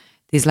have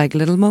these like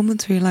little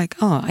moments where you're like,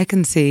 oh, I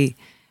can see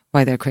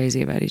why they're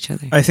crazy about each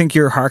other. I think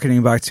you're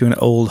hearkening back to an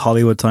old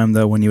Hollywood time,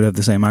 though, when you would have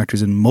the same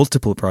actors in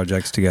multiple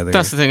projects together.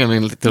 That's the thing. I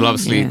mean, they'll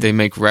obviously they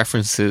make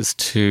references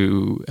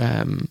to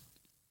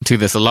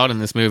this a lot in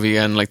this movie.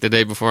 And like the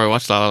day before I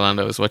watched La La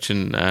Land, I was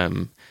watching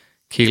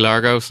Key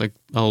Largo. It's like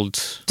old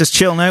Just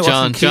chilling out.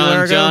 watching Key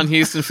Largo. John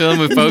Huston film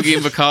with Bogey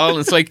and Bacall.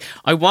 It's like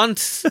I want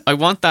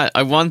that.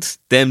 I want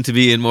them to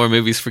be in more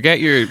movies. Forget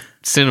your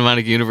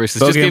cinematic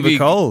universes. Bogey Just and give me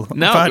Bacall.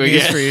 no. Bad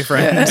news for you,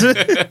 friend.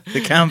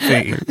 It can't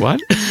be.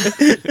 What?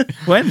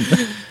 When?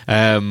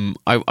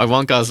 I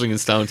want Gosling and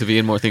Stone to be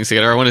in more things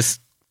together. I want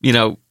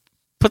to,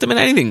 put them in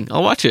anything.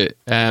 I'll watch it.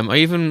 I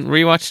even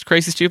rewatched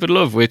Crazy Stupid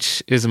Love,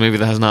 which is a movie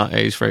that has not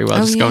aged very well.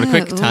 Just going a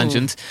quick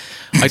tangent.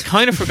 I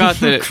kind of forgot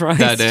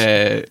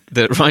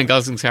that Ryan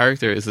Gosling's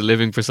character is a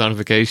living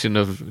personification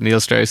of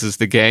Neil Strauss's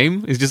The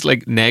Game. He's just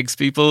like negs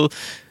people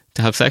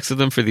to have sex with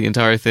them for the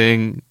entire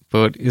thing,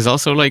 but is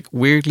also like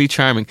weirdly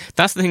charming.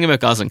 That's the thing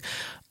about Gosling.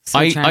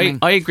 So charming.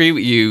 I agree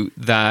with you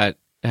that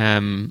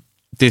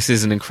this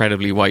is an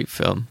incredibly white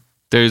film.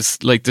 There's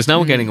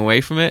no getting away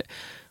from it.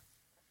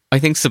 I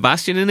think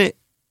Sebastian in it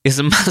is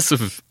a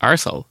massive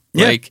arsehole.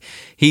 Yeah. Like,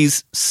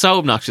 he's so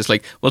obnoxious.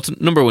 Like, well,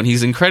 number one,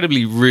 he's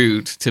incredibly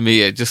rude to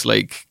Mia, just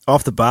like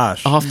Off the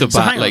bat.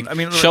 like,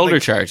 shoulder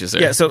charges her.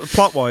 Yeah, so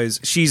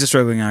plot-wise, she's a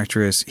struggling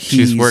actress.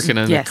 She's working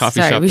in a coffee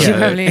shop. We should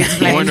probably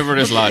explain. Warner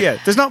Brothers lot. Yeah,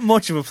 there's not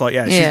much of a plot.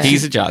 Yeah,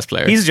 He's a jazz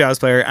player. He's a jazz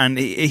player, and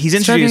he's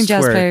Struggling introduced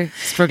jazz where... player,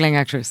 struggling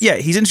actress. Yeah,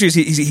 he's introduced.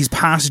 He's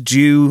past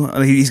due.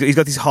 He's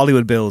got these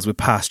Hollywood bills with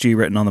past due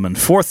written on them, and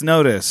fourth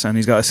notice. And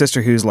he's got a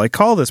sister who's like,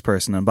 call this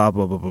person, and blah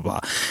blah blah blah blah.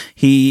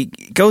 He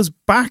goes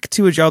back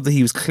to a job that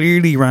he was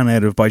clearly ran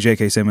out of by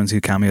J.K. Simmons, who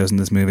cameos in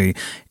this movie,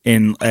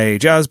 in a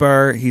jazz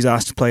bar. He's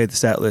asked to play the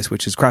set list,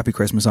 which is crappy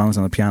Christmas songs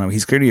on the piano.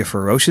 He's clearly a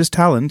ferocious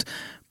talent,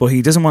 but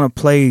he doesn't want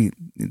to play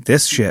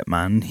this shit,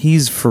 man.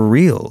 He's for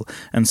real,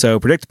 and so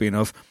predictably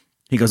enough,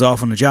 he goes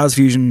off on a jazz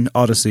fusion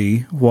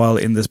odyssey while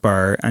in this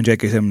bar, and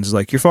J.K. Simmons is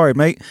like, "You're fired,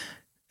 mate."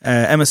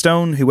 Emma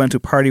Stone, who went to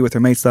a party with her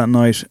mates that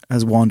night,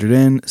 has wandered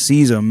in,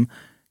 sees him,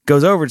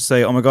 goes over to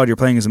say, "Oh my God, your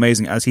playing is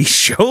amazing," as he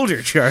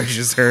shoulder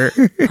charges her.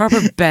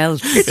 Proper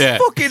belt. It's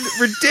fucking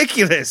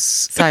ridiculous.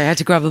 Sorry, I had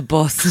to grab a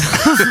bus.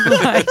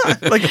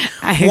 like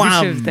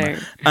wham. There.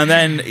 And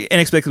then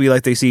inexplicably,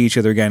 like, they see each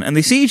other again, and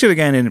they see each other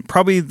again in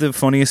probably the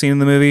funniest scene in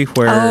the movie,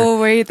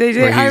 where they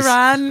did. I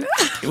ran,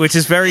 which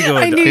is very good.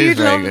 I knew you'd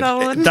love that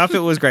one. That bit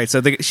was great.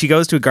 So she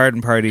goes to a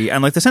garden party,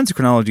 and like the sense of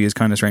chronology is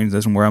kind of strange in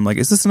this one, where I'm like,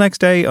 is this the next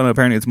day? Oh no,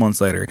 apparently it's months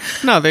later.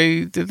 No,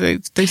 they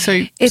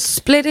say it's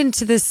split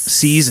into this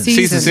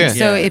seasons. Yeah.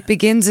 So it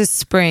begins as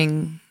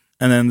spring.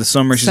 And then the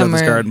summer she's at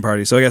this garden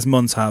party. So I guess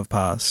months have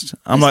passed.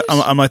 I'm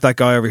like that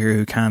guy over here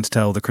who can't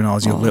tell the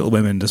chronology of Little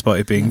Women, despite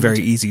it being very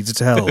easy to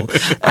tell.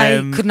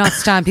 I could not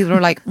stand. People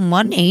were like,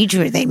 "What age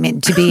were they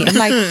meant to be?" I'm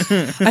like,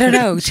 I don't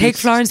know. Take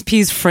Florence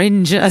Pugh's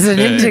Fringe as an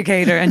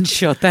indicator and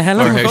shut the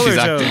hell or up. how she's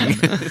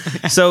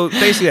acting. So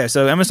basically,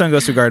 so Emma Stone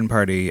goes to a garden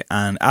party,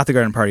 and at the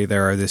garden party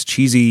there are this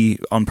cheesy,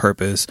 on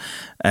purpose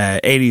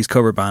 80s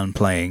cover band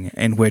playing,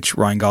 in which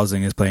Ryan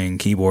Gosling is playing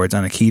keyboards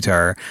and a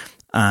guitar.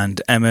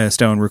 And Emma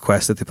Stone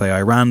requests that they play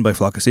 "I Ran" by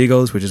Flock of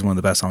Seagulls, which is one of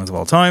the best songs of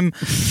all time.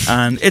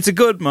 And it's a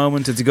good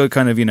moment. It's a good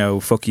kind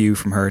of, fuck you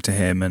from her to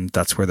him, and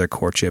that's where their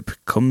courtship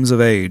comes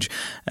of age.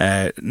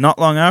 Not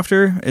long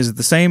after, is it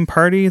the same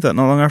party that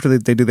not long after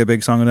they do their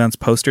big song and dance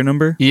poster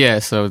number? Yeah,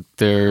 so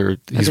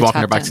he's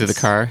walking her back to the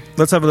car.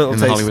 Let's have a little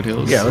taste. The Hollywood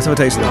Hills. Yeah, let's have a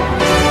taste of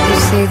that. You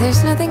say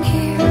there's nothing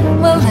here.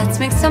 Well, let's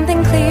make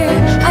something clear.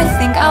 I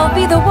think I'll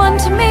be the one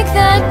to make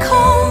that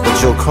call.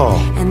 It's your call.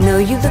 And though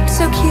you look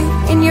so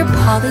cute in your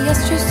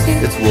polyester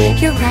suit, it's wool.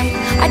 You're right,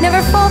 I'd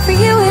never fall for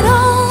you at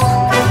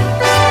all.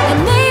 And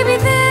maybe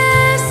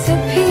this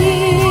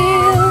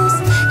appeals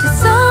to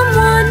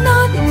someone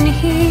not in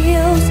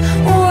heels,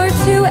 or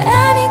to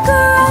any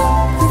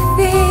girl who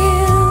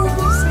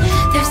feels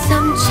there's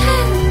some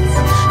chance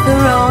for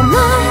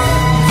romance.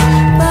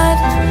 But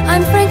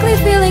I'm frankly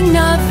feeling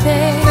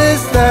nothing.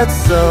 Is that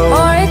so?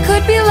 Or it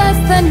could be less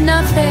than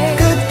nothing.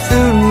 Good to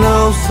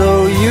know,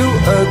 so you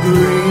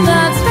agree.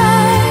 That's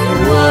right.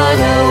 What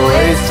a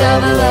waste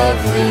of a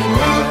lovely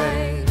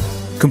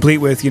night. Complete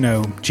with,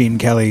 Gene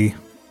Kelly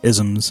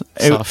isms.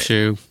 Soft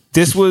shoe.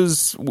 This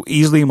was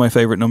easily my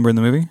favourite number in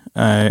the movie,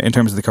 in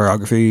terms of the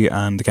choreography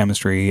and the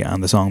chemistry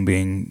and the song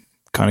being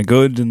kind of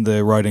good and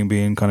the writing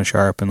being kind of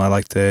sharp. And I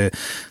liked the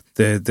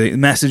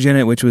message in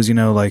it, which was,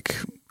 like,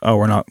 oh,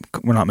 we're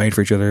not made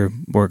for each other,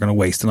 we're going to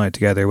waste the night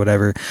together,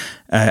 whatever.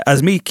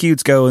 As meet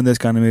cutes go in this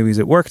kind of movies,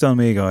 it worked on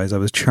me, guys. I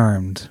was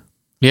charmed.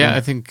 Yeah,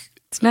 I think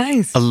it's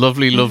nice. A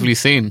lovely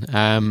scene.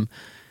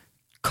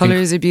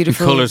 Colours are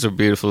beautiful. Colours are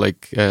beautiful,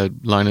 like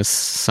Linus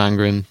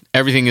Sangren.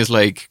 Everything is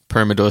like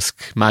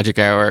permadusk, magic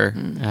hour,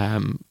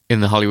 in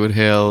the Hollywood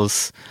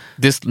Hills.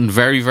 This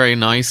very, very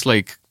nice.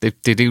 Like they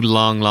do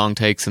long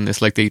takes in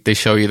this. Like they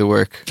show you the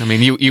work. I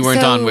mean, you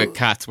weren't on with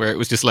Cats, where it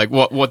was just like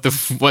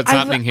what's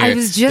happening here. I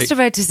was just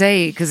about to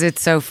say, because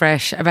it's so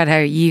fresh, about how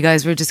you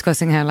guys were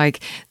discussing how like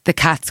the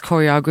Cats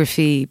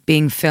choreography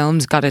being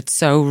filmed got it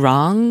so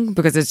wrong,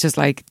 because it's just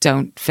like,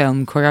 don't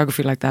film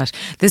choreography like that.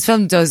 This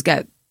film does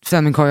get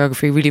filming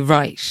choreography really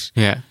right.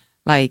 Yeah.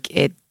 Like,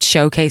 it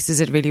showcases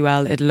it really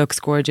well. It looks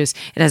gorgeous.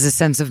 It has a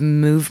sense of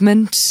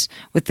movement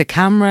with the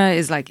camera,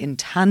 is like in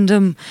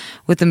tandem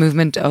with the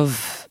movement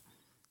of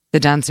the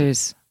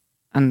dancers.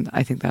 And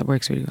I think that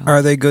works really well.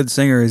 Are they good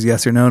singers?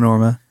 Yes or no,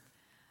 Norma?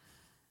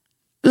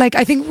 Like,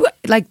 I think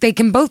like they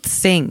can both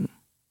sing,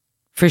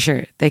 for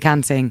sure. They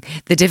can sing.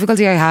 The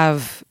difficulty I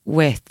have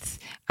with,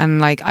 and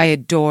like I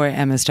adore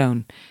Emma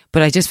Stone,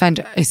 but I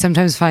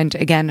sometimes find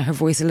again her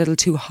voice a little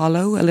too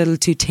hollow, a little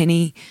too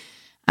tinny.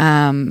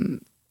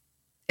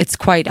 It's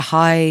quite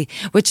high,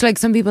 which like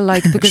some people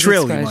like because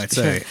shrill, it's you might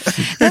say.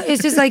 No,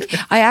 it's just like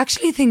I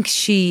actually think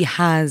she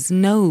has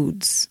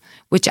nodes,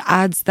 which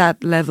adds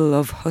that level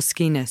of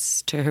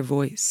huskiness to her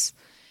voice.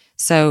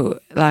 So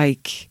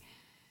like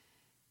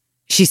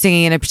she's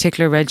singing in a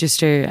particular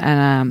register,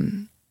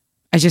 and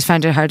I just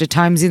found it hard at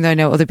times, even though I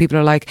know other people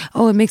are like,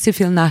 oh, it makes it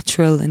feel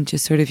natural, and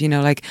just sort of, you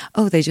know, like,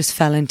 oh, they just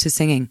fell into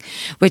singing,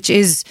 which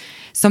is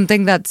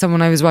something that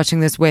someone I was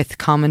watching this with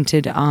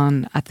commented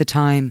on at the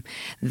time,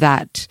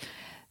 that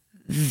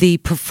the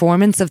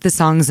performance of the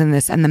songs in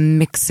this and the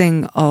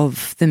mixing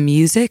of the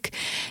music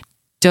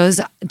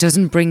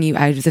doesn't bring you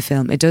out of the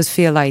film. It does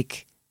feel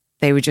like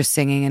they were just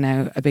singing and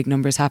now a big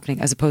number is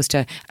happening, as opposed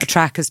to a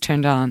track is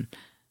turned on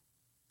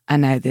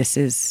and now this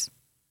is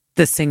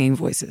the singing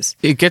voices.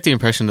 You get the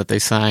impression that they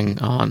sang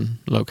on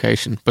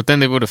location, but then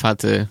they would have had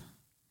to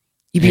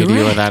You'd be deal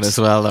with right. that as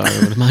well, though, I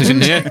would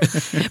imagine. Yeah.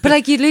 But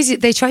like you'd lose,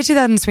 they tried to do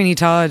that in Sweeney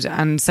Todd,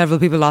 and several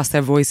people lost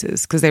their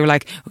voices because they were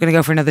like, we're going to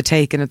go for another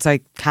take, and it's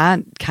like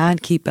can't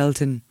keep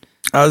belting.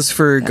 As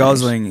for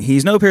Gosling,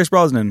 he's no Pierce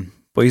Brosnan,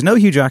 but he's no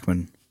Hugh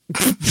Jackman.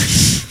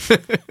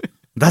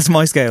 That's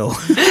my scale.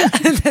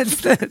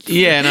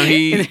 Yeah, no,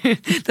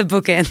 the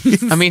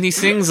bookends. I mean, he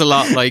sings a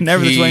lot. Like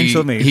Never the twain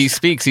shall meet. He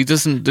speaks. He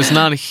doesn't. There's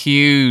not a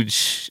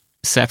huge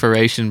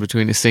separation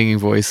between his singing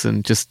voice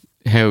and just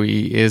how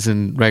he is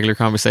in regular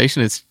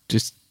conversation. It's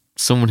just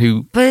someone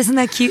who. But isn't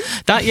that cute?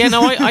 That yeah,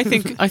 no, I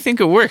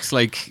think it works.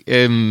 Like,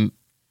 you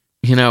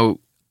know,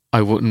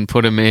 I wouldn't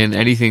put him in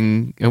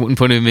anything. I wouldn't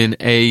put him in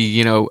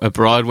a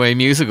Broadway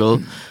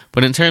musical.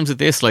 But in terms of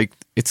this, like,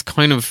 it's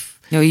kind of.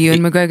 No, Ewan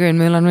McGregor and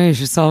Moulin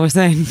Rouge, that's all we're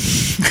saying.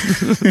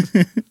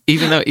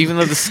 even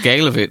though the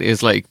scale of it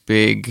is like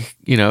big,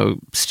 you know,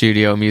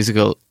 studio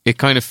musical, it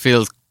kind of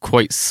feels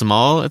quite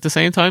small at the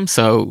same time.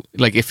 So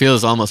like it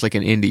feels almost like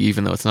an indie,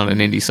 even though it's not an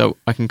indie. So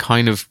I can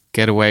kind of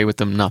get away with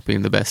them not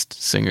being the best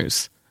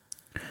singers.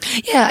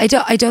 Yeah,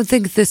 I don't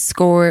think the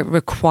score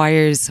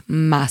requires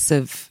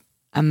massive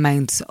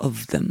amounts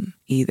of them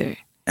either.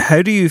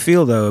 How do you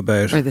feel though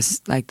about or this,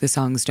 like the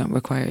songs don't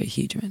require a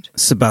huge amount?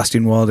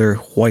 Sebastian Wilder,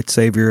 white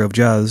savior of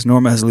jazz?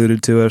 Norma has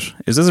alluded to it.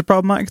 Is this a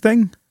problematic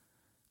thing?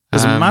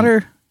 Does it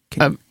matter?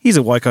 He's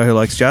a white guy who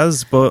likes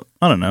jazz, but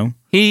I don't know.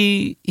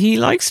 He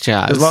likes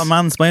jazz. There's a lot of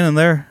mansplaining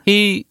there.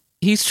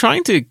 He's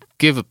trying to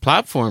give a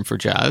platform for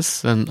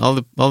jazz, and all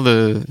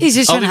the he's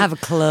just trying to have a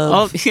club.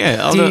 All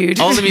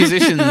the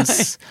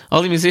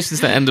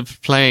musicians that end up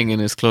playing in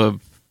his club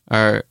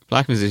are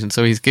black musicians,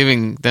 so he's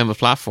giving them a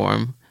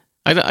platform.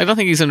 I don't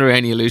think he's under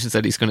any illusions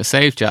that he's going to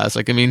save jazz.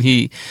 Like, I mean,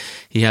 he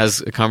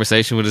has a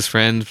conversation with his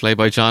friend played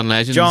by John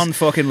Legend. John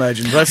fucking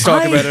Legend. Let's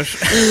talk about it.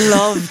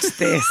 Loved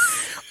this.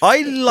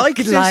 I liked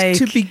it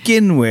to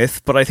begin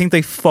with, but I think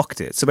they fucked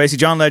it. So basically,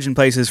 John Legend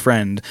plays his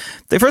friend.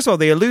 First of all,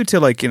 they allude to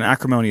like an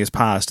acrimonious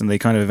past, and they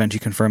kind of eventually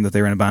confirm that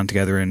they were in a band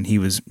together, and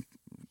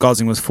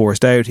Gosling was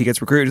forced out. He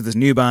gets recruited to this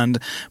new band,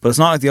 but it's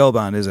not like the old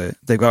band, is it?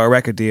 They've got a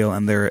record deal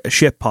and they're a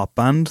shit pop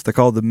band. They're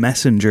called the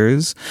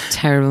Messengers.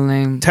 Terrible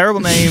name,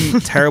 terrible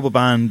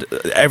band.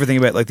 Everything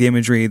about like the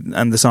imagery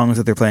and the songs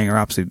that they're playing are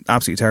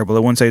absolutely terrible.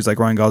 At one stage, like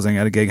Ryan Gosling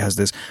at a gig has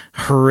this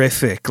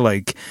horrific,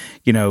 like,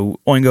 you know,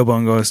 Oingo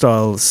Boingo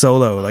style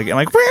solo, like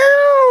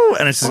woo!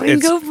 And it's just,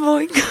 Oingo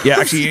Boingo. Yeah,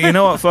 actually, you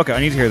know what? Fuck it. I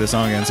need to hear the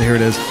song again. So here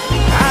it is.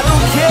 I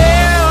don't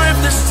care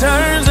if this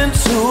turns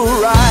into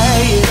a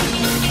riot.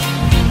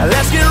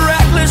 Let's get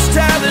reckless,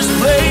 tie this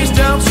place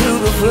down to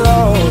the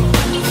floor.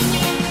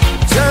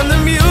 Turn the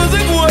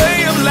music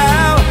way up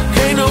loud.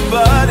 Can't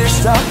nobody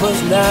stop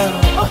us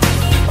now.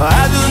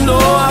 I just know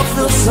I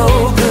feel so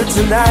good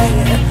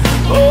tonight.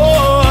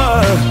 Oh,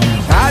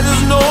 I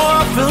just know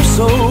I feel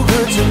so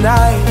good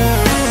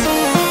tonight.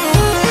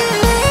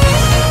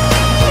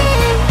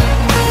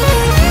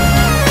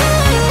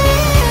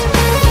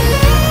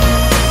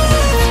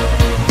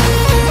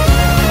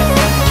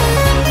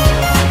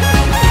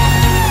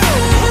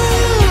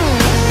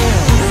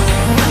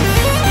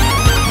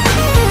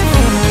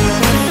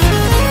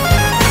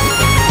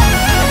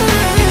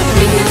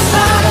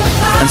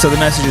 And so the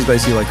message is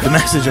basically like, the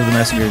message of the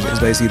Messengers is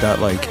basically that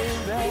like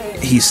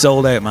he's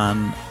sold out,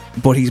 man,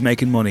 but he's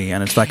making money,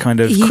 and it's that kind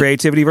of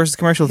creativity versus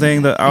commercial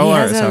thing that all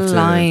artists have to. He has a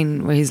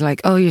line where he's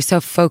like, "Oh, you're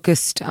so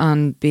focused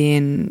on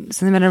being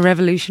something about a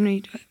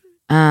revolutionary.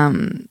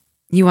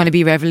 You want to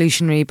be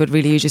revolutionary, but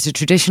really you're just a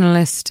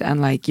traditionalist,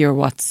 and like you're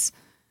what's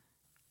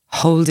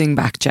holding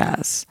back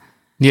jazz."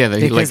 Yeah,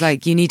 because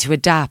like you need to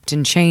adapt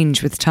and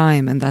change with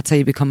time, and that's how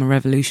you become a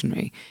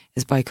revolutionary,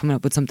 is by coming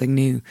up with something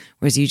new,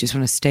 whereas you just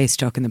want to stay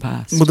stuck in the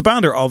past. Well, the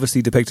band are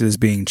obviously depicted as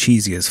being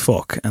cheesy as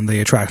fuck, and they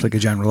attract like a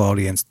general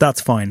audience.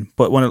 That's fine.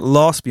 But when it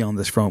lost me on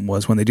this front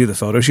was when they do the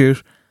photo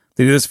shoot.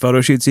 They do this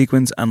photo shoot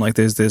sequence, and like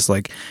there's this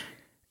like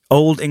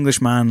old English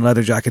man,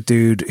 leather jacket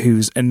dude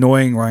who's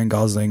annoying Ryan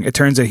Gosling. It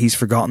turns out he's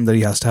forgotten that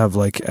he has to have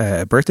like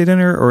a birthday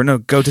dinner or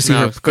go to see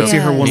her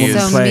one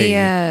woman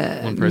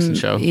play. One person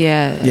show.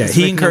 Yeah.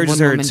 He encourages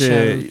her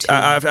to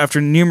after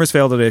numerous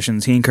failed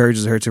auditions. He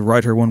encourages her to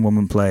write her one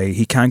woman play.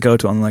 He can't go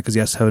to online because he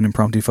has to have an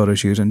impromptu photo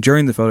shoot. And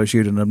during the photo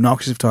shoot, an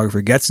obnoxious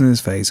photographer gets in his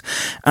face,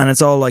 and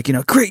it's all like,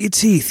 grit your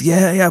teeth,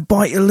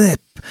 bite your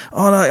lip,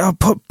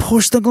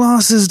 push the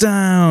glasses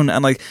down,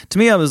 and like to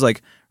me, I was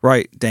like,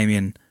 right,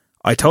 Damien,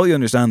 I totally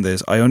understand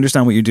this. I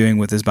understand what you're doing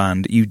with this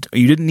band. You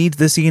didn't need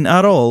this scene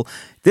at all.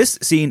 This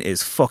scene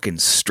is fucking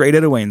straight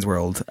out of Wayne's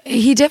World.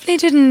 He definitely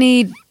didn't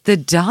need the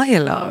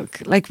dialogue.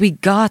 Like, we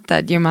got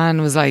that your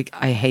man was like,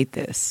 I hate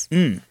this.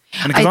 And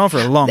it goes on for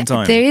a long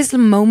time. There is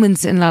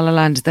moments in La La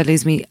Land that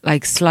leaves me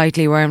like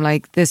slightly where I'm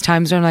like, there's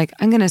times where I'm like,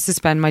 I'm going to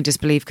suspend my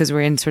disbelief because we're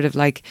in sort of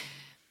like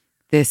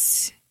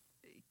this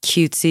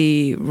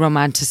cutesy,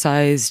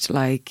 romanticized,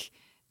 like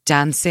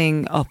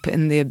dancing up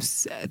in the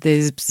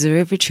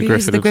observatory,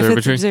 the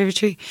Griffith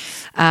Observatory,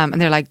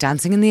 and they're like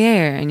dancing in the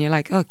air, and you're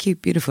like, oh,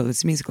 cute, beautiful,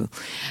 it's a musical.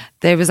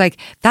 There was like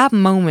that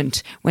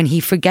moment when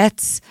he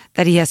forgets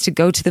that he has to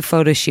go to the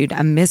photo shoot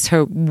and miss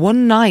her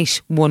one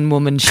night, one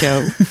woman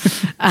show,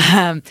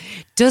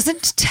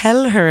 doesn't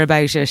tell her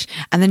about it,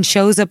 and then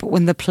shows up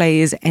when the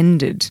play is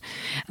ended.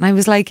 And I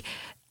was like,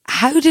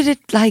 how did it,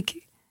 like,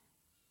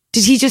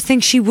 did he just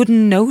think she wouldn't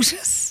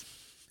notice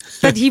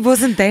that he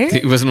wasn't there?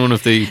 He wasn't one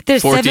of the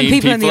There's 14 7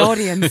 people in the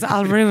audience.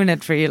 I'll ruin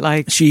it for you.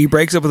 Like, she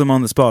breaks up with him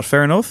on the spot.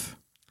 Fair enough.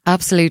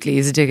 Absolutely,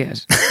 he's a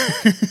dickhead.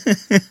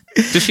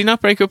 Does she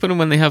not break up with him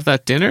when they have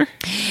that dinner?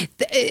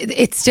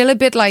 It's still a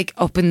bit like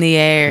up in the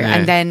air. Yeah.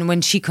 And then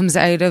when she comes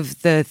out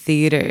of the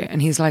theatre and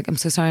he's like, I'm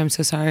so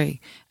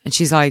sorry. And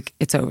she's like,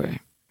 it's over.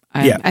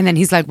 And then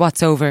he's like,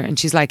 what's over? And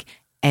she's like,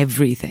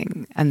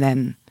 everything. And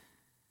then...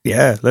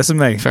 Yeah, listen,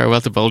 mate.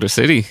 Farewell to Boulder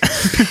City.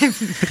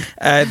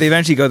 They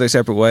eventually go their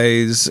separate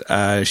ways.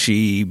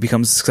 She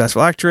becomes a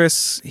successful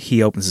actress.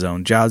 He opens his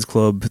own jazz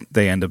club.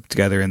 They end up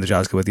together in the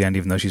jazz club at the end,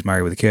 even though she's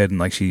married with a kid. And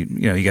like you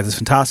get this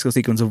fantastical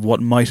sequence of what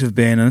might have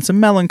been, and it's a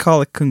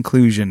melancholic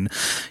conclusion.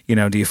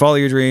 Do you follow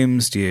your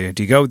dreams? Do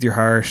you go with your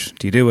heart?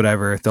 Do you do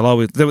whatever? They'll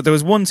always. There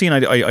was one scene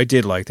I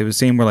did like. There was a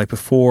scene where like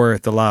before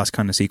the last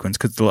kind of sequence,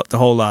 because the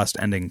whole last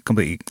ending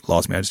completely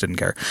lost me. I just didn't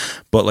care.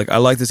 But like I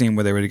liked the scene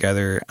where they were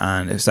together,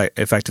 and it's like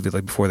effectively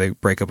like before they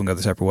break up and go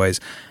their separate ways,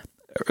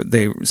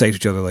 they say to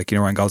each other like,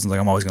 Ryan Gosling's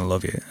like, I'm always going to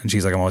love you, and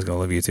she's like, I'm always going to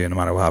love you too, no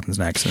matter what happens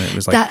next. And it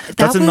was like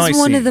that was nice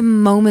one scene. of the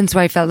moments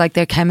where I felt like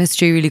their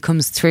chemistry really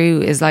comes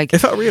through. Is like, it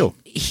felt real.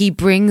 He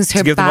brings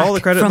her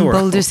back from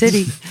Boulder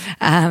City.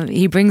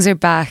 He brings her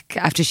back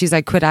after she's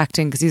like quit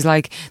acting, because he's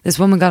like, this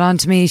woman got on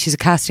to me, she's a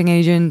casting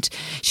agent,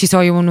 she saw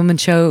your one woman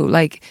show,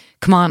 like,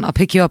 come on, I'll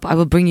pick you up, I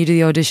will bring you to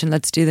the audition,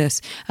 let's do this.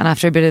 And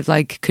after a bit of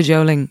like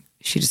cajoling,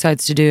 she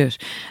decides to do it.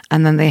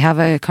 And then they have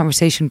a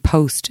conversation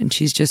post, and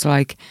she's just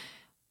like,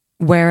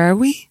 where are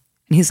we?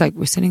 And he's like,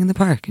 we're sitting in the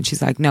park. And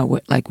she's like, no,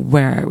 like,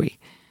 where are we?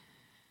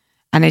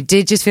 And it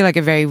did just feel like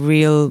a very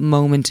real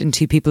moment in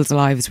two people's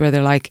lives where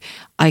they're like,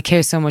 I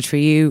care so much for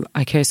you,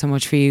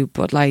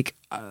 but like,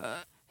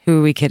 who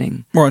are we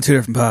kidding? We're on two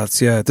different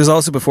paths, yeah. There's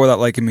also before that,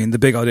 like, the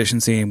big audition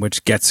scene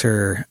which gets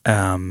her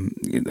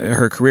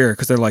her career,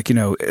 because they're like,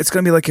 it's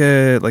going to be like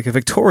a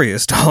Victoria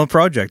style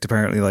project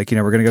apparently. Like,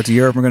 we're going to go to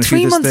Europe, we're going to shoot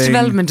this 3 months thing.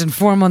 development and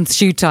 4 months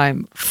shoot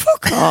time.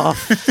 Fuck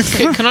off.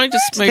 Can I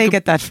just make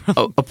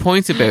a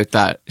point about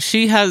that?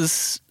 She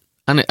has,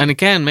 and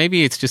again,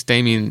 maybe it's just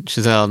Damien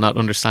Chazelle not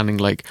understanding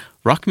like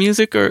rock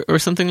music or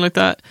something like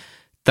that,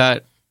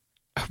 that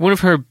one of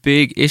her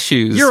big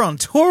issues. You're on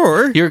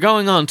tour. You're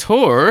going on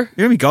tour.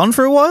 You're going to be gone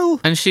for a while.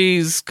 And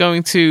she's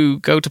going to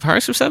go to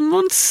Paris for 7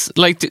 months.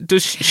 Like,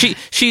 does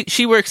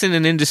she works in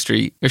an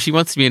industry, or she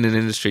wants to be in an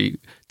industry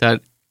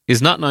that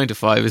is not 9 to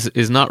 5,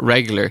 is not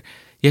regular.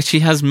 Yet she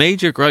has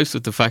major gripes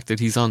with the fact that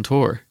he's on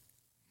tour.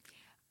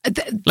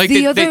 Like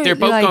they're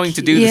both going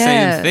to do the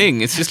same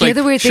thing. It's just like,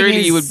 surely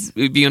you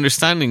would be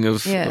understanding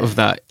of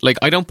that. Like,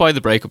 I don't buy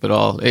the breakup at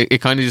all.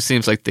 It kind of just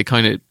seems like they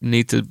kind of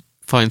need to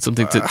find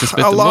something to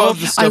split them up.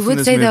 I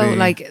would say though,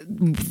 like,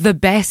 the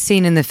best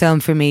scene in the film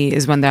for me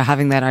is when they're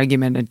having that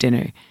argument at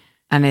dinner,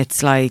 and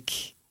it's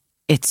like,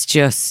 it's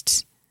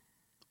just,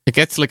 it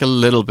gets like a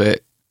little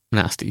bit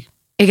nasty.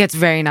 It gets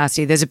very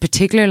nasty. There's a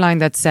particular line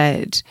that's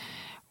said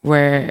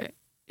where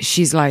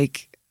she's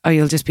like, oh,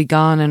 you'll just be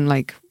gone, and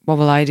like, what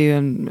will I do?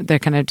 And they're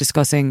kind of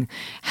discussing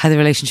how the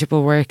relationship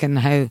will work and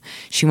how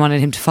she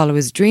wanted him to follow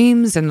his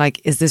dreams, and like,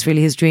 is this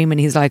really his dream? And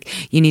he's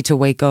like, you need to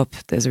wake up,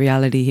 there's a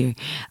reality here.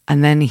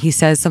 And then he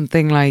says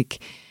something like,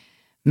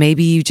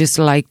 maybe you just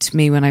liked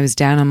me when I was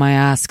down on my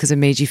ass because it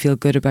made you feel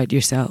good about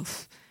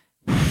yourself.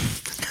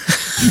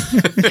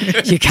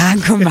 You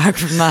can't come back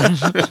from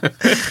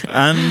that.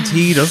 And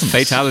he doesn't.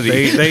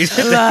 Fatality.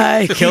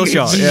 Like, kill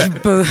shot. Yeah.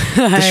 The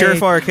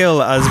surefire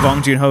kill, as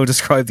Bong Joon-ho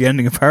described the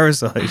ending of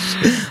Parasite.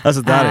 That's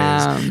what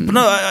that is. But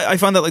no, I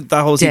find that like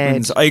that whole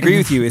sequence, I agree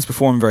with you, it's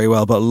performed very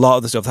well, but a lot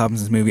of the stuff that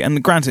happens in this movie,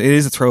 and granted, it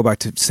is a throwback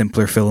to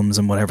simpler films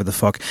and whatever the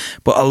fuck,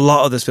 but a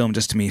lot of this film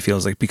just to me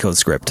feels like because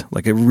script.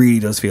 Like it really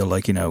does feel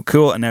like, you know,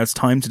 cool, and now it's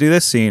time to do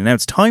this scene. Now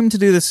it's time to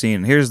do this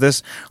scene. Here's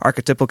this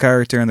archetypal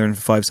character, and they're in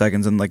for 5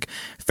 seconds, and like,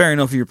 fair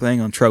enough if you're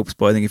playing on tropes,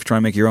 but I think if you try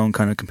and make your own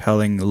kind of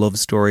compelling love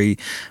story,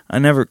 I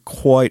never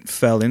quite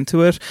fell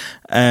into it.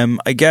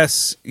 I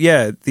guess,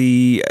 yeah,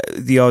 the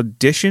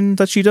audition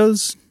that she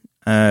does,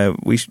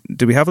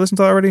 did we have a listen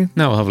to that already?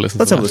 No, we'll have a listen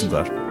Let's to have that. a listen to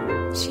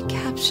that. She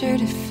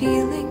captured a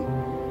feeling,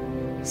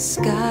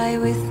 sky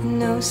with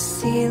no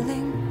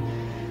ceiling,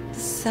 the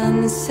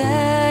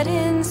sunset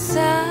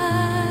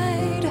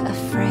inside a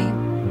frame.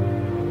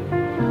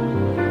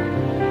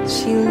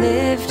 She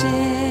lived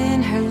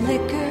in her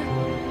liquor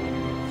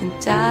and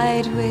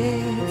died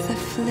with a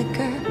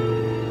flicker.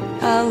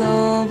 I'll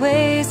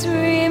always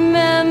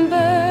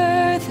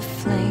remember the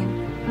flame.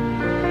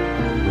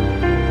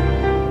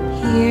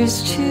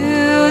 Here's to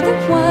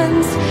the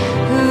ones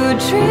who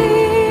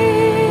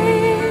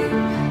dream,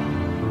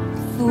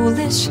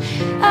 foolish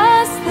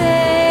as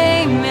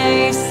they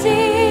may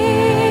seem.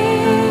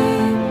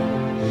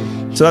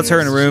 So that's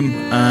her in a room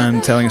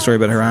and telling a story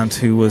about her aunt,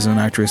 who was an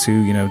actress who,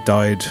 you know,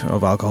 died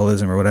of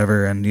alcoholism or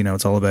whatever, and, you know,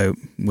 it's all about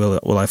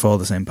will I follow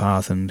the same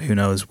path, and who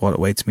knows what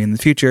awaits me in the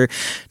future.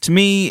 To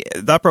me,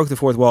 that broke the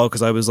fourth wall,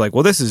 because I was like,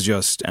 well, this is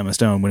just Emma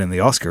Stone winning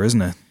the Oscar,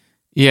 isn't it?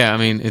 Yeah, I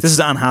mean, this is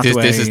Anne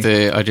Hathaway. This is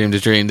the I Dreamed a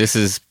Dream. This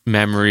is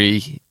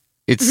Memory.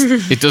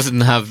 It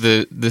doesn't have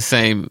the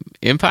same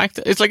impact.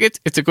 It's like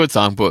it's a good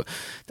song, but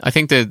I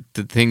think the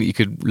thing that you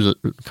could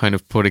kind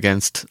of put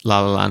against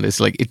La La Land is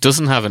like it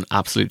doesn't have an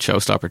absolute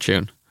showstopper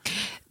tune.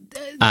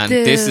 And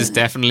this is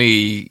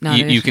definitely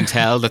you can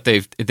tell that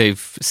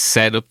they've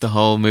set up the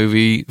whole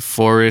movie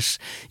for it.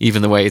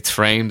 Even the way it's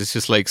framed, it's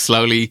just like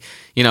slowly,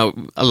 you know,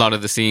 a lot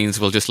of the scenes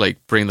will just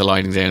like bring the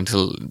lighting down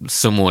till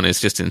someone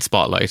is just in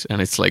spotlight,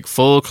 and it's like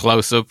full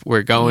close up.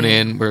 We're going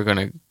in, we're going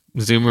to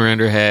zoom around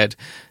her head,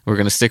 we're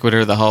going to stick with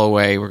her the whole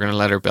way, we're going to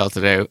let her belt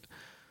it out.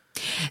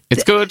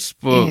 It's good,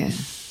 but yeah.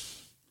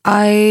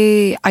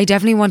 I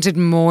definitely wanted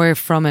more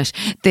from it.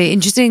 The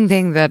interesting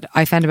thing that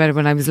I found about it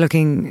when I was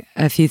looking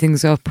a few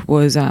things up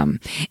was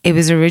it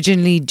was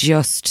originally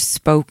just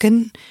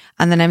spoken,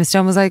 and then Emma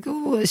Stone was like,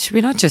 oh, should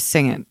we not just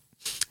sing it?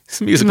 It's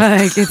musical.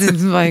 Like,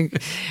 it's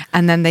like,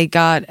 and then they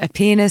got a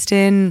pianist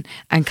in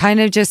and kind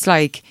of just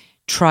like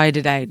tried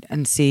it out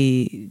and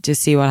see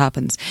what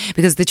happens.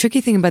 Because the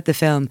tricky thing about the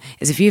film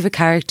is if you have a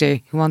character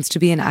who wants to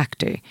be an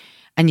actor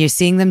and you're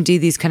seeing them do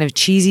these kind of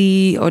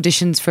cheesy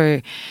auditions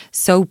for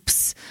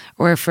soaps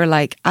or for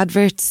like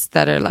adverts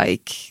that are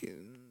like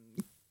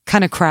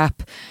kind of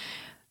crap,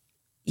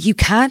 you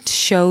can't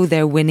show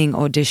their winning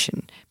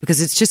audition because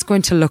it's just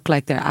going to look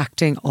like they're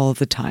acting all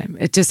the time.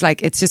 It's just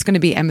going to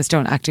be Emma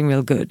Stone acting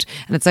real good.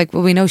 And it's like,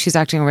 well, we know she's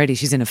acting already.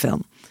 She's in a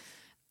film.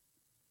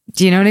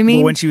 Do you know what I mean?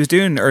 Well, when she was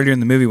doing earlier in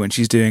the movie, when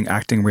she's doing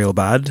acting real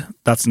bad,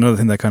 that's another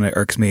thing that kind of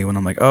irks me when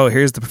I'm like, oh,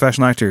 here's the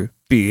professional actor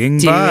being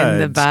doing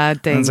bad. the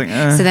bad thing. Like,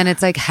 So then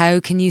it's like, how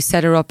can you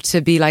set her up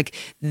to be like,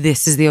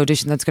 this is the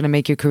audition that's going to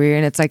make your career?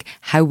 And it's like,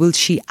 how will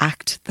she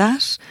act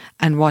that?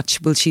 And what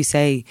will she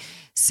say?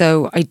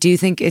 So I do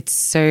think it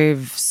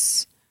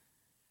serves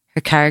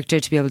her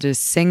character to be able to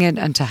sing it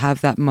and to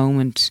have that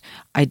moment.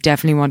 I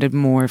definitely wanted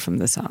more from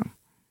the song.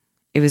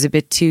 It was a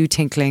bit too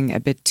tinkling, a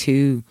bit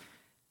too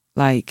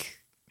like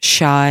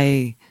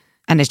shy,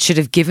 and it should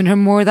have given her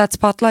more of that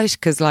spotlight,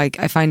 because like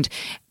I find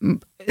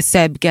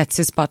Seb gets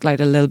his spotlight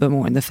a little bit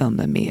more in the film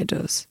than Mia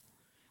does.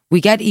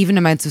 We get even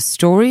amounts of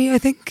story, I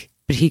think,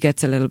 but he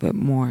gets a little bit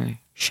more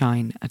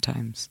shine at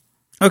times.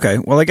 Okay,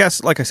 well, I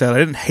guess, like I said, I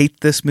didn't hate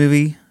this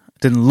movie.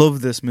 Didn't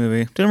love this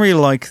movie. Didn't really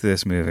like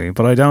this movie,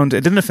 but it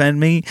didn't offend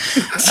me.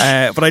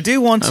 But I do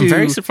want to. I'm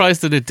very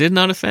surprised that it did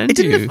not offend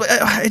you.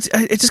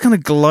 It just kind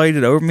of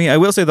glided over me. I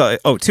will say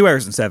that. 2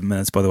 hours and 7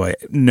 minutes. By the way,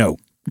 no.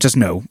 Just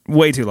no,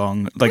 way too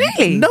long. Like,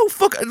 really? No,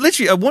 fuck.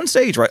 Literally, at one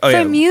stage, right? For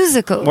a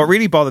musical, what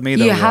really bothered me,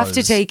 though, you have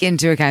to take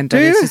into account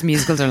that it's just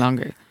musicals are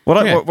longer.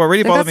 What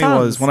really bothered me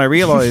was when I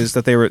realised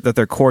that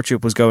their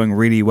courtship was going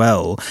really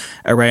well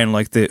around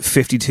like the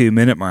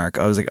 52-minute mark.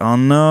 I was like, oh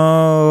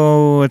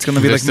no, it's going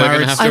to be like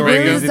Marriage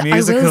Story the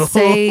musical. I will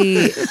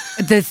say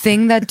the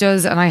thing that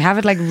does, and I have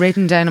it like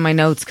written down in my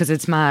notes because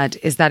it's mad,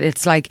 is that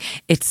it's like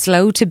it's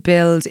slow to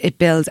build, it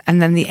builds,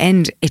 and then the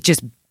end it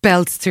just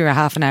belts through a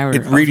half an hour.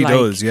 It really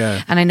does,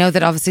 yeah. And I know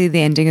that obviously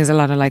the ending is a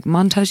lot of like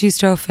montagey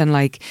stuff and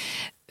like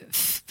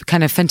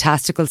kind of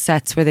fantastical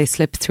sets where they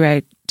slip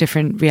throughout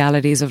different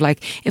realities of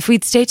like, if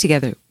we'd stayed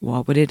together,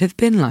 what would it have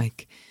been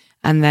like?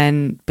 And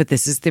then, but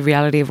this is the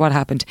reality of what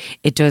happened.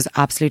 It does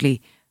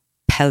absolutely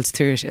pelts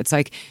through it. It's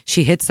like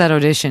she hits that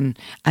audition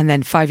and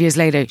then 5 years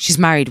later she's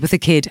married with a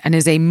kid and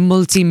is a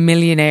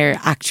multi-millionaire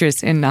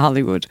actress in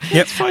Hollywood.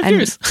 Yep. 5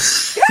 years.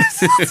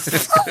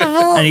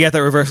 And you get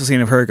that reversal scene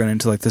of her going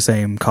into like the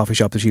same coffee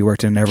shop that she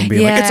worked in and everyone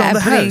being like, it's on the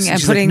house. And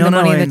she's putting like, the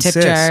money I in the tip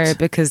insist. jar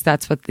because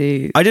that's what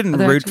I didn't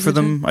other root actors for are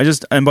them. doing.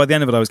 And by the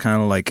end of it I was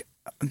kind of like,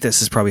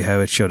 this is probably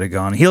how it should have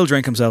gone. He'll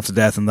drink himself to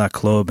death in that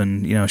club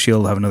and, you know,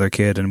 she'll have another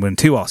kid and win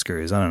 2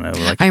 Oscars. I don't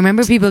know. Like, I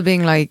remember people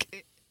being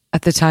like,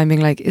 at the time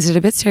being like, is it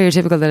a bit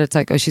stereotypical that it's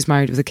like, oh, she's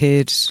married with a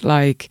kid,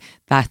 like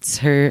that's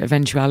her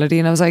eventuality?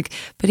 And I was like,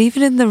 but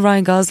even in the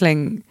Ryan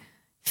Gosling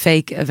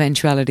fake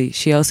eventuality,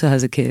 she also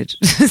has a kid.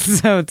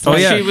 So it's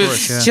like she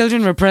was,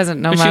 children were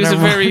present no but matter she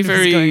was a what very, was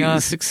going very on.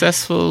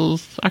 successful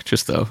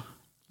actress, though.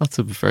 Lots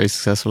of very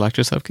successful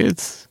actors have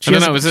kids. No.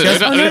 I was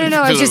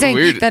just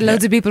saying that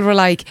loads of people were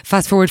like,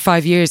 fast forward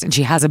 5 years and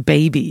she has a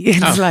baby.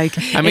 It's like,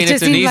 I mean, it just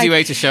it's an seemed easy like,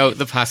 way to show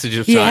the passage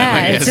of time. yeah,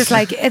 I guess. it's just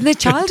like, and the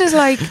child is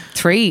like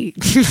 3.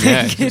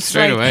 Yeah, It's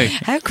straight like, away.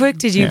 How quick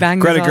did you bang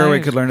Greta this all Gerwig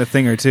out? could learn a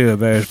thing or two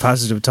about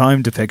passage of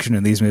time depiction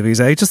in these movies.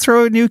 Just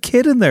throw a new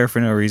kid in there for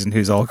no reason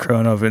who's all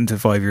grown up into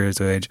 5 years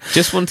of age.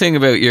 Just one thing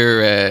about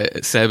your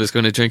Seb is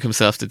going to drink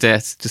himself to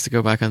death, just to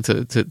go back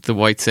onto the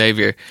white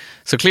saviour.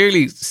 So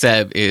clearly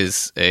Seb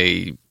is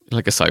a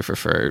cipher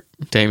for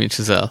Damien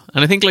Chazelle,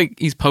 and I think like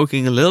he's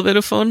poking a little bit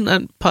of fun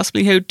at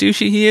possibly how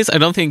douchey he is. I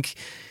don't think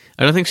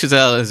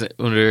Chazelle is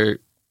under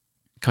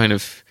kind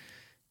of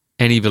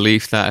any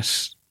belief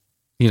that,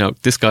 you know,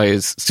 this guy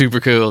is super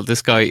cool,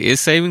 this guy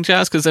is saving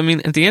jazz, because I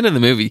mean at the end of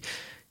the movie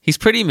he's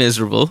pretty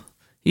miserable.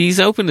 He's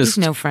opened his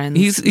no friends.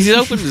 He's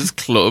opened his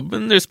club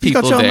and there's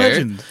people John there.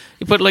 Legend.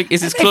 But like,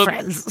 is his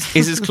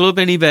club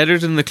any better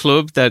than the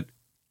club that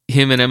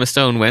him and Emma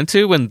Stone went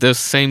to when those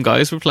same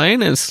guys were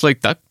playing? And it's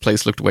like that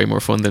place looked way more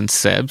fun than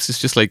Seb's. It's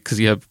just like because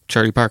you have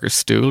Charlie Parker's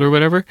stool or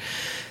whatever.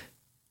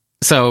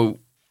 So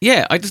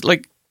yeah, I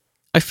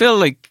feel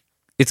like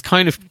it's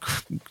kind of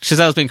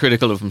Chazelle's being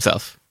critical of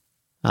himself,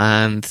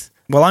 and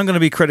well, I'm going to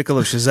be critical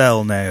of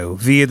Chazelle now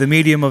via the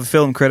medium of a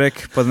film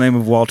critic by the name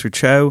of Walter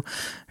Chow,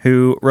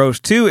 who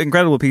wrote 2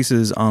 incredible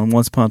pieces on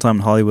Once Upon a Time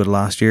in Hollywood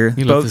last year.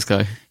 You love this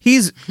guy.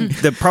 He's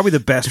probably the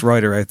best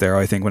writer out there,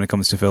 I think, when it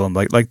comes to film.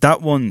 Like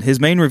that one, his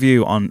main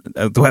review on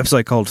the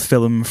website called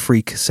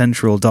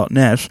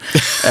filmfreakcentral.net.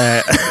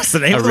 It's the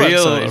name of the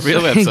website. A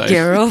real website.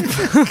 Gear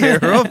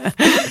up.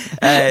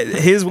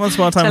 His Once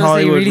Upon a Time Tell us how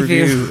you Hollywood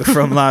really review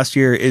from last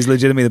year is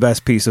legitimately the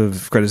best piece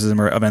of criticism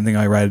or of anything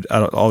I read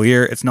all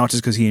year. It's not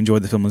just because he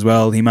enjoyed the film as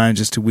well. He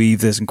manages to weave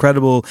this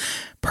incredible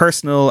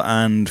personal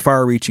and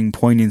far-reaching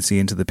poignancy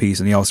into the piece,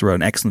 and he also wrote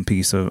an excellent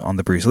piece on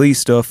the Bruce Lee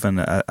stuff, and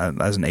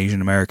as an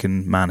Asian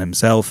American man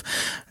himself,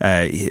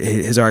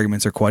 his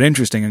arguments are quite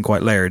interesting and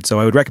quite layered, so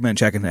I would recommend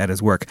checking out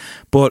his work.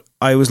 But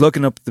I was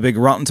looking up the big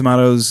Rotten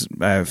Tomatoes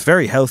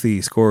very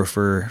healthy score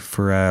for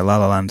La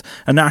La Land,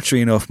 and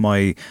naturally enough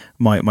my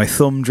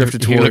thumb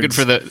drifted towards... You're looking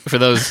for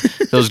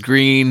those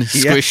green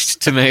squished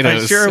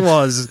tomatoes. I sure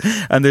was.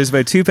 And there's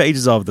about 2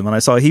 pages of them, and I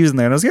saw he was in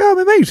there, and I was like, oh,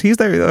 my mate, he's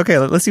there. Okay,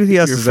 let's see what he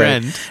has Your to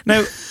friend. say.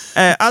 Now,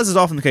 as is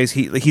often the case,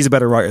 he's a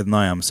better writer than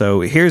I am.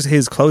 So here's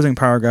his closing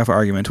paragraph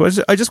argument, which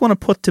I just want to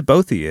put to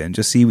both of you and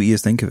just see what you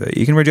think of it.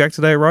 You can reject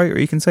it outright, or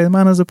you can say the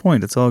man has a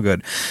point. It's all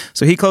good.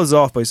 So he closes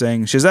off by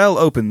saying, Chazelle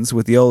opens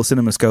with the old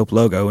CinemaScope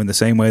logo in the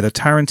same way that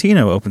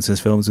Tarantino opens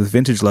his films with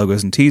vintage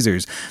logos and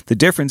teasers. The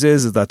difference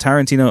is that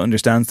Tarantino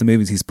understands the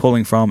movies he's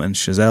pulling from and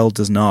Chazelle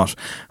does not.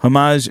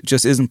 Homage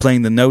just isn't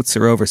playing the notes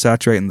or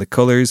oversaturating the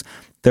colours.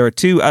 There are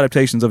 2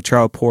 adaptations of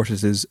Charles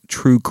Portis's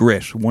True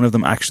Grit. One of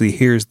them actually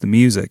hears the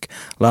music.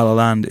 La La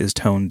Land is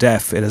tone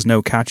deaf. It has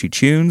no catchy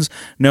tunes,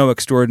 no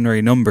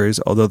extraordinary numbers,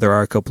 although there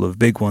are a couple of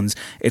big ones.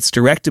 It's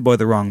directed by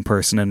the wrong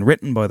person and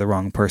written by the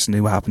wrong person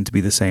who happened to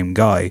be the same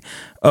guy.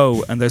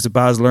 Oh, and there's a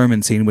Baz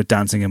Luhrmann scene with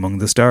Dancing Among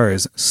the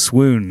Stars.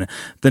 Swoon.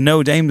 The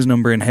No Dames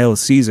number in Hail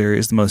Caesar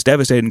is the most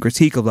devastating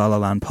critique of La La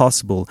Land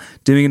possible,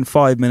 doing in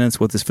 5 minutes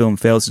what this film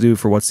fails to do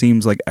for what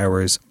seems like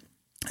hours.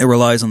 It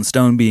relies on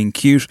Stone being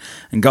cute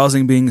and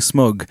Gosling being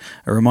smug,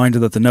 a reminder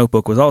that The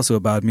Notebook was also a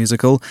bad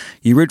musical.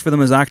 You root for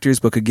them as actors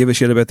but could give a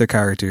shit about their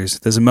characters.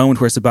 There's a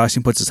moment where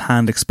Sebastian puts his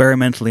hand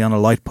experimentally on a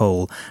light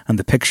pole and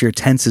the picture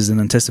tenses in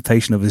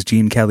anticipation of his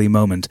Gene Kelly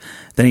moment.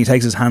 Then he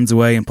takes his hands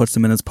away and puts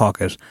them in his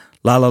pocket.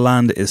 La La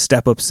Land is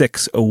Step Up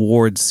 6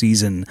 awards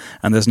season,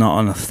 and there's not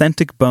an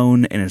authentic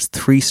bone in its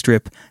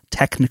 3-strip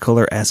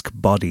Technicolor-esque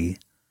body.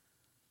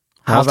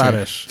 Have at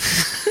it.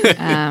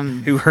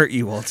 Who hurt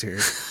you, Walter?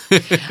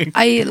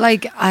 I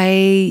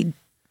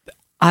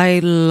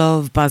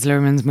love Baz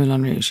Luhrmann's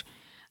Moulin Rouge,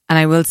 and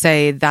I will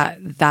say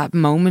that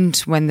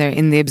moment when they're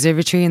in the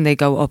observatory and they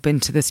go up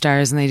into the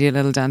stars and they do a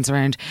little dance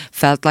around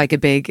felt like a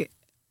big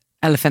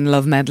Elephant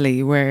Love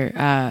medley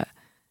where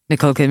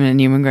Nicole Kidman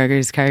and Ewan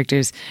McGregor's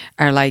characters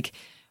are like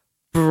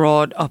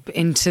brought up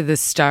into the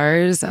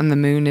stars and the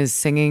moon is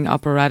singing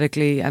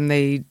operatically and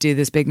they do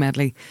this big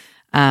medley.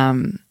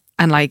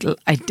 And like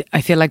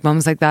I feel like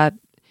moments like that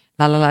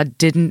La La Land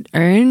didn't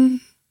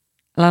earn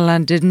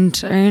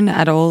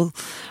at all,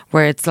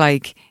 where it's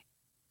like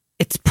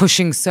it's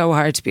pushing so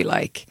hard to be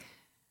like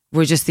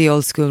we're just the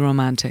old school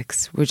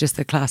romantics. We're just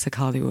the classic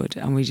Hollywood,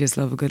 and we just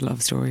love a good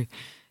love story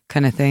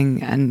kind of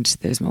thing. And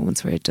there's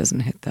moments where it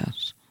doesn't hit that.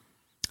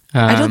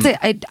 I don't think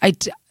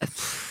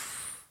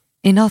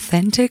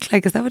inauthentic.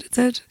 Like, is that what it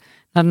said?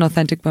 Not an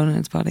authentic bone in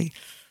its body.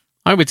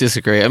 I would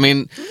disagree. I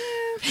mean,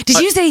 did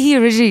you say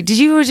Did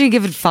you originally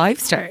give it 5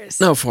 stars?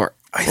 No, 4.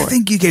 I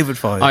think you gave it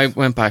 5. I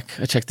went back.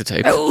 I checked the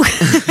tape. Oh.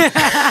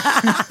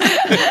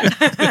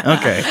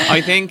 Okay.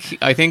 I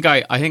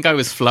think I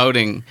was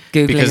floating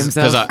Googling because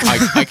himself.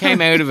 I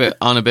came out of it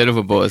on a bit of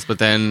a buzz, but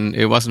then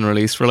it wasn't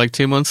released for like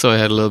 2 months, so I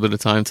had a little bit of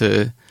time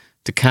to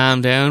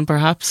calm down,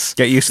 perhaps.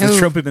 Get used to the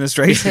Trump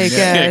administration.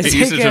 Get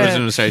used to the Trump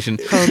administration.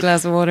 Cold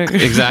glass of water.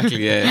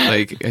 Exactly. Yeah.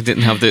 Like, I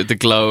didn't have the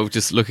glow of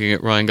just looking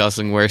at Ryan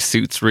Gosling wear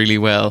suits really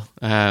well.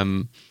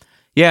 I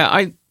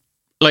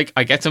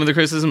get some of the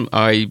criticism.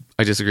 I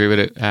disagree with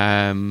it.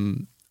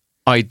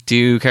 I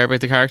do care about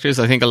the characters.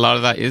 I think a lot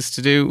of that is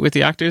to do with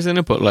the actors in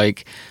it, but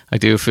like, I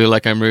do feel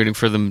like I'm rooting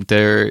for them.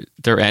 Their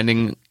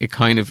ending,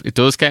 it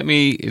does get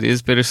me. It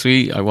is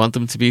bittersweet. I want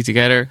them to be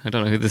together. I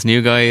don't know who this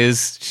new guy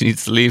is. She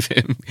needs to leave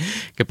him,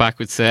 get back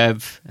with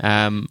Seb.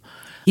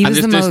 He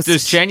was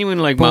there's genuine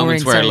like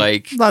moments where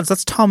like, lads,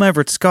 that's Tom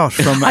Everett Scott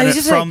from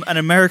An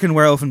American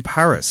Werewolf in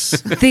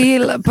Paris.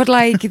 But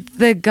like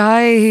the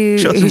guy who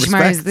she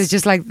marries is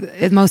just like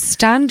the most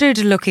standard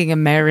looking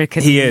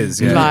American. He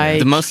is, yeah. Like,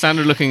 the most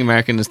standard looking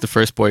American is the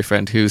first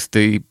boyfriend, who's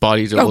the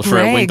body double for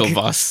Greg.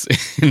 Winklevoss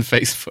in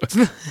Facebook.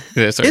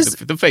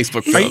 The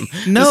Facebook film,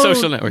 the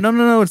social network.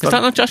 No. Is that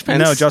not Josh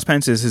Pence? No, Josh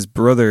Pence is his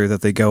brother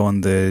that they go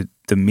on the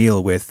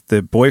meal with.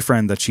 The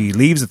boyfriend that she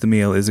leaves at the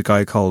meal is a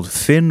guy called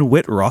Finn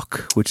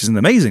Whitrock, which is an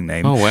amazing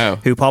name. Oh, wow.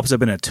 Who pops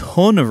up in a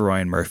ton of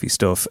Ryan Murphy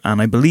stuff,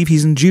 and I believe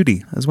he's in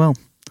Judy as well.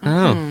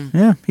 Oh.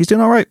 Yeah, he's doing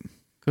all right.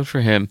 Good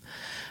for him.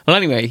 Well,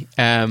 anyway,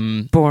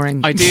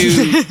 boring. I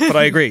do, but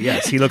I agree.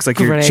 Yes, he looks like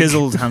your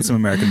chiseled, handsome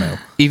American male.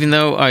 Even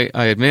though I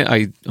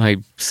admit,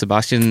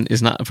 Sebastian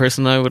is not a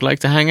person I would like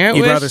to hang out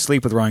You'd with. rather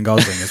sleep with Ryan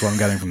Gosling, is what I'm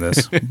getting from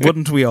this.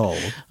 Wouldn't we all?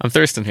 I'm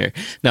thirsting here.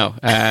 No,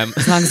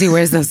 as long as he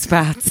wears those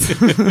spats.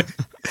 Is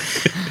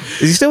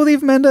he still with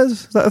Eva Mendes?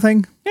 Is that a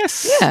thing?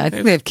 Yes. Yeah, I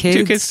think they have kids.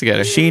 2 kids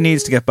together. She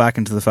needs to get back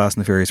into the Fast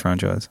and the Furious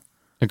franchise.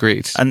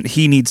 Agreed. And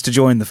he needs to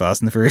join the Fast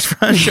and the Furious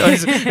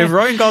franchise. If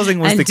Ryan Gosling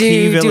was the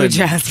key villain in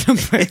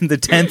the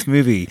 10th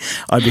movie,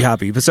 I'd be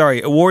happy. But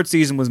sorry, award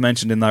season was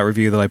mentioned in that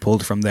review that I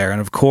pulled from there.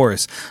 And of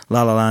course,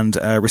 La La Land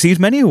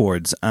received many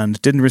awards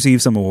and didn't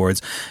receive some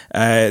awards.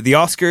 The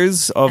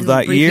Oscars of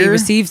that year... He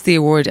received the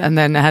award and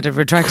then had it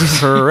retracted.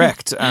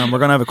 Correct. And we're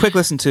going to have a quick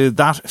listen to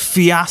that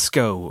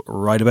fiasco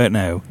right about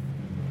now.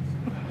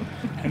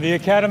 And the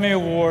Academy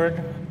Award...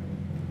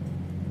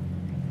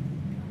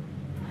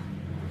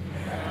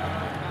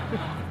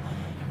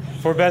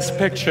 for Best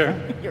Picture.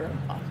 You're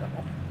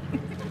impossible.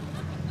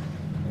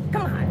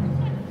 Come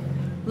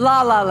on.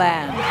 La La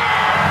Land.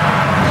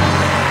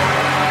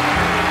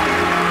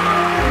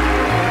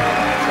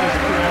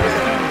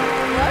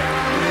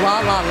 La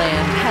La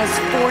Land has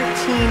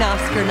 14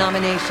 Oscar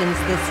nominations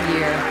this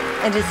year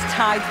and is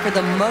tied for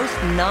the most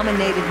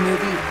nominated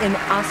movie in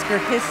Oscar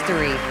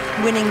history,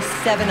 winning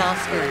 7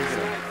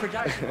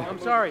 Oscars. I'm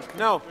sorry.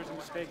 No.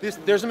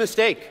 There's a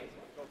mistake.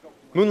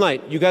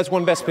 Moonlight, you guys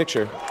won Best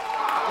Picture.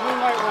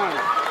 Moonlight won.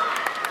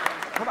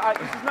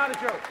 This is not a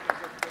joke.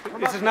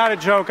 This is not a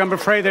joke. I'm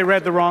afraid they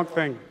read the wrong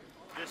thing.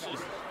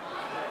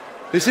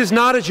 This is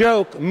not a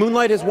joke.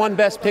 Moonlight has won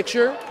Best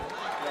Picture.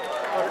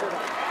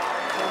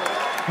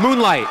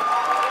 Moonlight,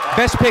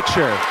 Best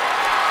Picture.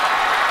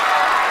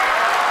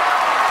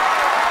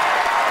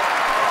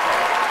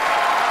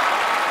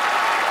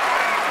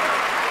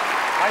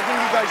 I think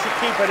you guys should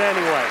keep it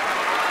anyway.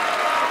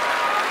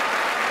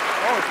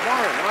 Oh, it's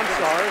Warren. I'm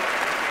sorry.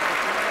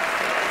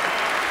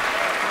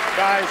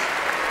 Guys,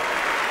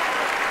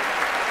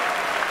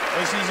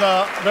 this is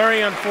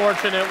very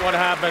unfortunate what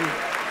happened.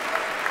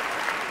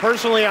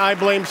 Personally, I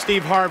blame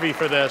Steve Harvey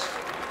for this.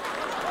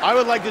 I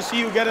would like to see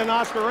you get an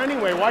Oscar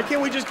anyway. Why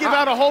can't we just give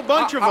out a whole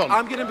bunch of them?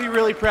 I'm going to be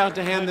really proud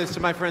to hand this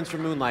to my friends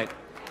from Moonlight.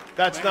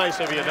 That's nice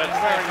of you. That's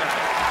very nice.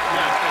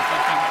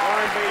 Yeah.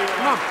 Warren Beatty.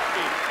 Come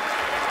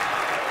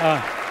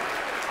on.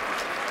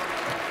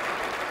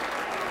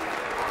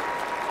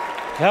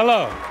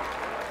 Hello.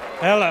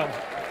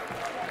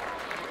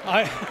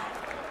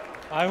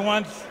 I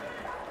once...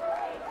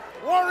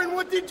 Warren,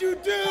 what did you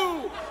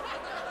do?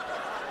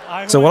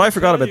 So what I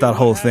forgot about that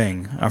whole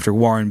thing, after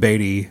Warren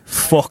Beatty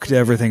fucked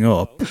everything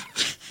up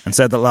and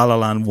said that La La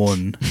Land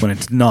won when it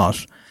did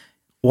not,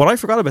 what I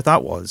forgot about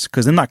that was,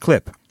 because in that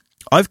clip,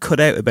 I've cut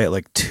out about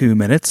like 2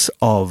 minutes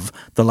of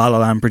the La La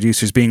Land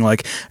producers being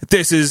like,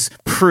 this is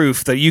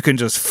proof that you can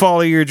just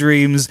follow your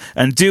dreams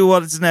and do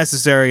what is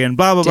necessary and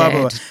blah, blah, blah,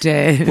 blah.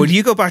 Dead. When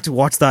you go back to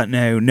watch that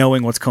now,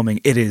 knowing what's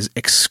coming, it is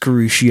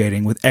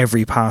excruciating with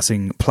every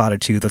passing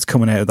platitude that's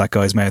coming out of that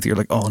guy's mouth. You're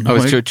like, oh no. Oh,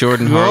 it's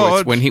Jordan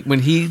Horowitz. When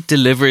he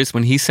delivers,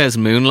 when he says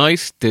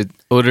Moonlight, the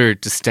utter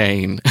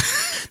disdain.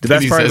 The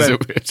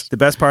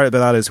best part about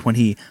that is when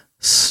he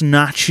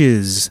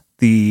snatches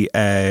the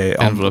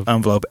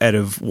envelope out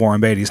of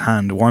Warren Beatty's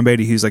hand. Warren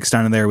Beatty, who's like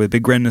standing there with a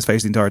big grin on his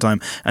face the entire time,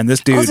 and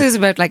this dude also is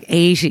about like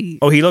 80.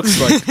 Oh, he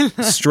looks like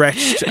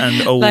stretched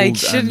and old. Like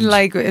shouldn't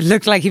like it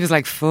looked like he was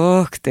like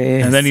fuck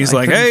this. And then he's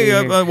like,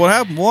 "Hey, what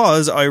happened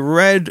was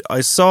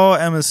I saw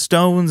Emma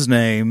Stone's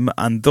name,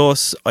 and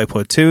thus I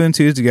put 2 and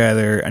 2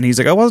 together." And he's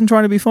like, "I wasn't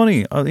trying to be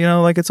funny,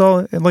 like it's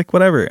all like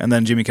whatever." And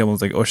then Jimmy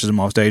Kimmel's like ushers him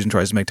off stage and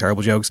tries to make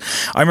terrible jokes.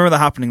 I remember that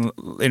happening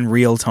in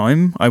real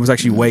time. I was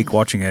actually awake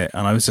watching it,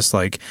 and I was just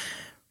like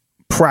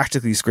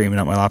practically screaming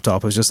at my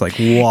laptop. I was just like,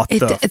 what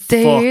the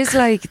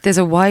fuck? There's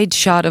a wide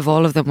shot of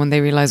all of them when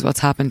they realise what's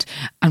happened,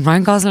 and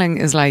Ryan Gosling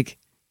is like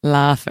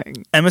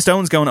laughing. Emma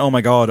Stone's going, oh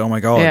my god,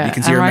 yeah, you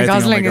can see her Ryan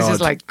mouthing, Gosling oh my is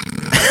god.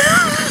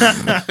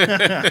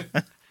 just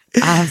like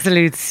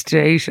absolute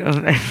state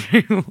of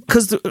everyone.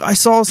 Because I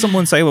saw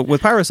someone say,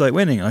 with Parasite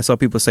winning, I saw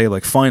people say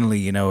like,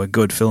 finally, a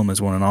good film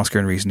has won an Oscar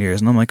in recent years,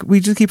 and I'm like, we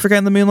just keep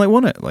forgetting that Moonlight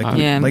won it. Like,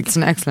 it's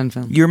an excellent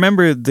film. You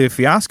remember the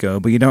fiasco,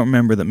 but you don't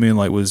remember that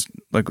Moonlight was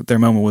like their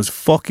moment was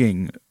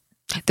fucking.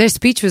 Their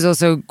speech was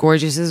also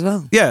gorgeous as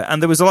well. Yeah, and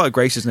there was a lot of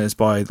graciousness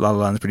by La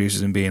La Land's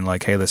producers in being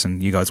like, hey,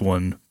 listen, you guys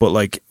won, but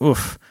like,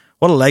 oof,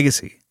 what a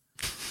legacy.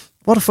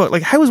 What a fuck!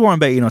 Like, how was Warren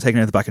Beatty not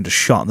taken out the back and just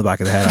shot in the back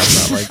of the head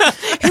after that?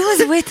 Like, who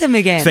was with him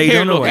again? Faye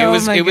Here, look,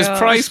 Dunaway. it was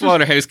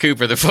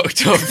PricewaterhouseCooper that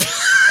fucked up.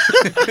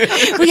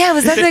 Well, yeah,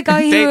 was that the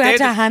guy who had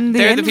to hand the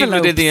envelopes? They're the people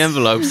who did the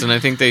envelopes, and I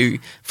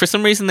think for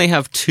some reason they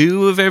have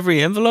 2 of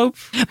every envelope.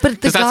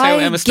 But that's how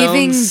Emma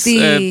Stone's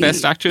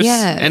Best Actress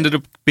ended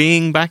up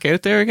being back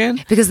out there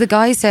again. Because the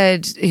guy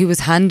said, who was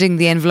handing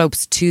the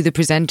envelopes to the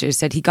presenter,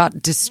 said he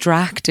got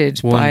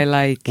distracted by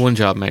like one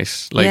job,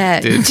 mate.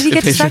 Like, did he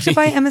get distracted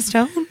by Emma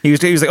Stone? He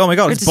was like, oh my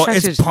god,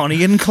 it's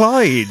Bonnie and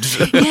Clyde.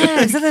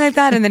 Yeah, something like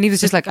that. And then he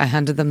was just like, I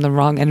handed them the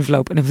wrong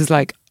envelope, and it was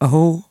like,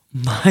 oh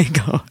my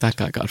god, that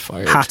guy got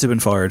fired. Had to have been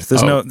fired.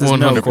 There's no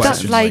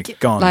question. Like,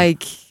 gone.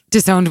 Like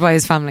disowned by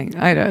his family.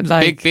 I don't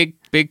like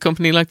big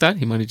company like that.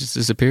 He might have just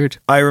disappeared.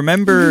 I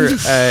remember,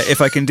 if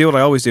I can do what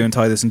I always do and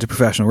tie this into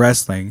professional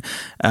wrestling,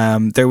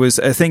 there was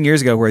a thing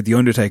years ago where The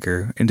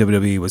Undertaker in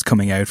WWE was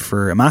coming out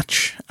for a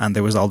match, and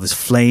there was all this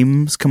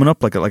flames coming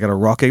up, like at a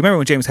rock gig. Remember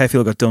when James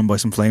Hetfield got done by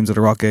some flames at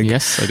a rock gig?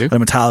 Yes, I do. At a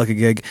Metallica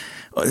gig.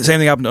 The same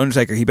thing happened to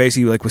Undertaker. He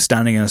basically was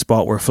standing in a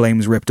spot where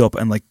flames ripped up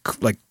and like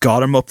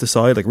got him up the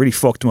side, like really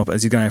fucked him up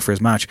as he's going out for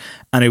his match.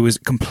 And it was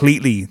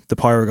completely the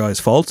pyro guy's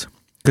fault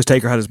because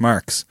Taker had his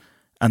marks.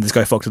 And this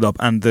guy fucked it up.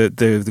 And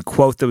the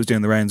quote that was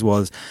doing the rounds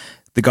was,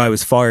 the guy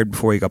was fired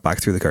before he got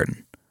back through the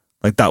curtain.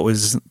 Like that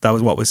was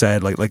what was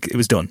said. Like it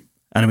was done.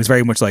 And it was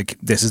very much like,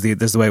 this is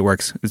the way it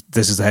works.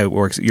 This is how it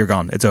works. You're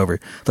gone. It's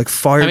over. Like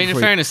fired. I mean, in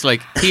fairness,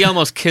 like he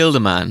almost killed a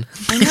man.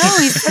 I know,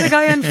 he put a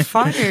guy on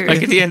fire.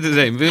 Like at the end of the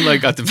day,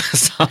 Moonlight got the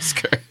best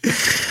Oscar.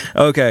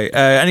 Okay.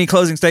 Any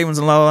closing statements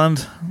on La La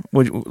Land?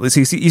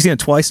 You've seen it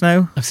twice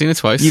now? I've seen it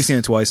twice. You've seen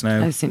it twice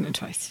now? I've seen it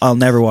twice. I'll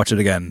never watch it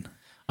again.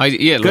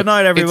 Good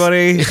night,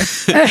 everybody.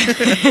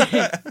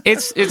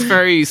 It's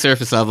very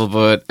surface level,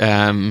 but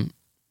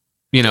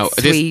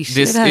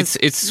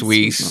it's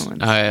sweet.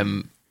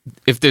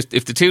 If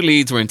the 2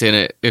 leads weren't in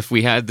it, if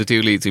we had the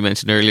 2 leads we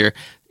mentioned earlier,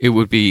 it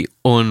would be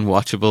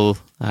unwatchable.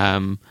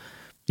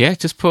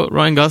 Just put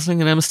Ryan Gosling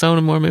and Emma Stone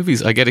in more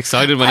movies. I get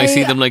excited when I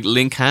see them like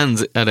link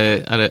hands at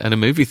a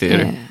movie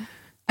theater. Yeah.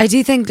 I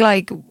do think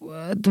like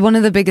one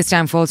of the biggest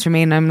downfalls for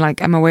me, and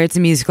I'm aware it's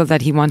a musical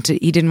that he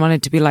didn't want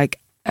it to be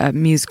like a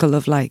musical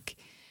of like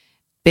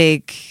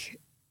big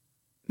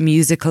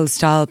musical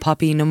style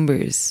poppy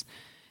numbers,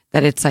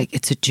 that it's like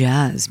it's a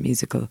jazz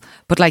musical,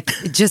 but like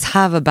just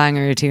have a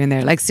banger or 2 in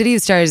there. Like City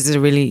of Stars is a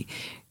really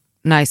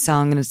nice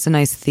song and it's a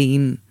nice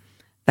theme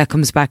that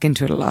comes back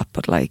into it a lot,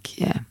 but like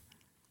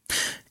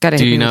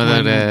do you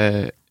know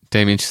that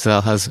Damien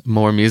Chazelle has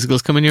more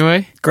musicals coming your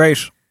way? Great.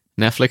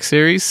 Netflix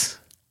series.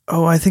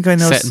 Oh, I think I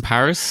know. Set in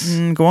Paris.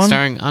 Go on.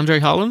 Starring Andre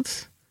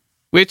Holland,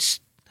 which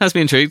has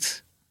me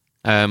intrigued.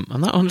 I'm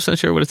not 100%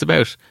 sure what it's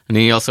about. And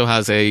he also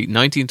has a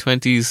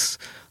 1920s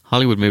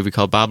Hollywood movie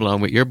called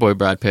Babylon with your boy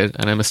Brad Pitt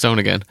and Emma Stone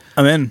again.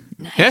 I'm in.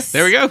 Nice. Yes,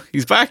 there we go.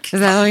 He's back.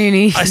 Is that all you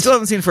need? I still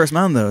haven't seen First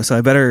Man though, so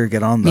I better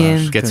get on that.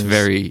 Yeah. Gets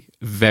very,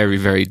 very,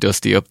 very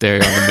dusty up there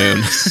on the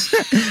moon.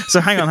 So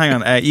hang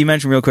on. You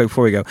mentioned real quick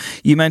before we go.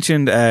 You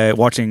mentioned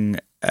watching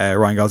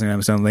Ryan Gosling and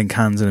Emma Stone link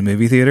hands in a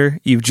movie theater.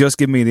 You've just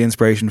given me the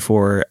inspiration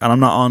for, and I'm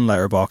not on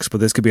Letterboxd,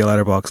 but this could be a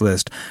Letterboxd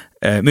list.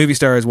 Movie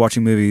stars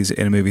watching movies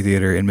in a movie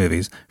theater in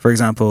movies. For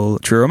example,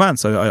 True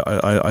Romance.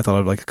 I thought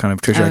of like kind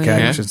of Trisha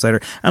Arquette, Christian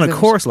Slater, and of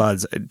course,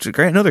 lads,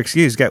 great another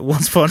excuse. Get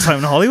Once Upon a Time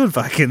in Hollywood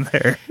back in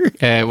there.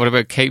 What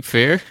about Cape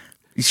Fear?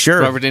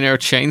 Sure. Robert De Niro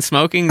chain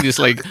smoking, just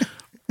like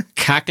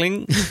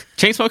cackling,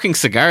 chain smoking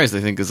cigars.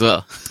 I think as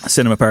well.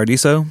 Cinema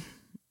Paradiso.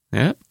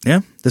 Yeah.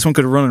 This one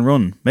could run and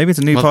run. Maybe it's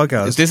a new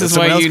podcast. This is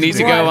why you need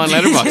to go on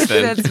Letterboxd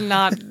then. That's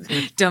not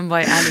done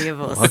by any of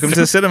us. Welcome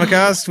to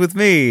CinemaCast with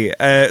me.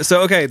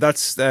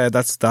 That's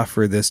that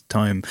for this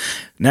time.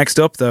 Next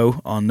up,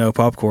 though, on No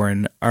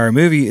Popcorn, our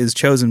movie is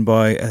chosen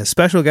by a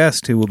special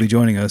guest who will be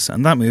joining us,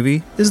 and that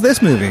movie is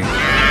this movie.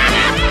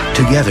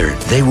 Together,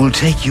 they will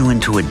take you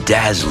into a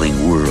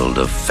dazzling world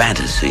of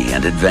fantasy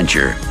and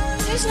adventure.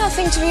 There's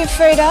nothing to be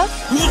afraid of.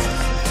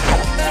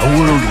 A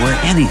world where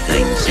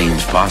anything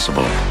seems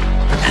possible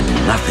and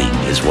nothing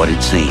is what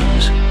it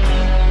seems.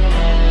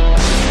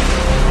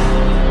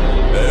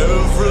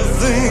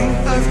 Everything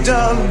I've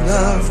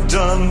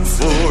done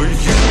for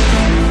you.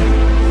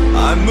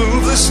 I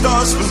move the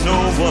stars for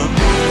no one.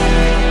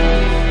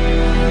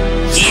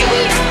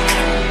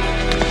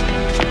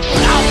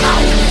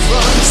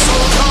 Run so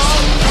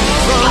hard,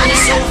 run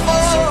so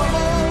far.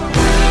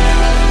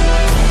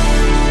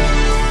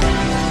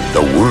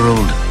 The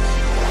world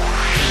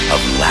of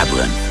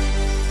Labyrinth.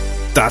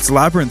 That's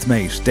Labyrinth,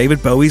 mate.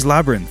 David Bowie's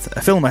Labyrinth,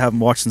 a film I haven't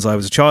watched since I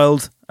was a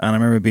child, and I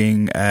remember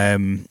being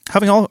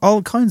having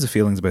all kinds of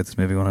feelings about this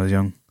movie when I was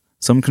young.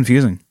 Some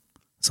confusing,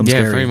 some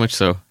scary. very much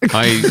so.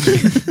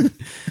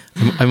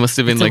 I must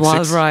have been It's a like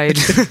wild ride.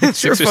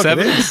 6 or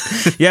 7.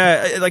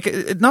 Yeah,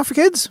 like not for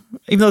kids,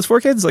 even though it's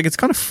for kids. Like it's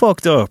kind of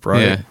fucked up,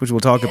 right? Yeah. Which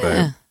we'll talk about.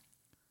 A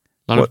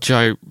lot of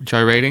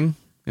gyrating.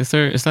 Is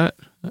that?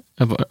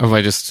 Or have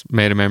I just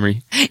made a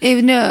memory?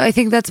 No, I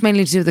think that's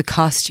mainly to do with the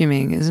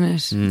costuming, isn't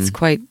it? It's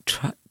quite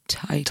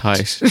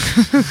tight.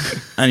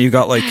 And you've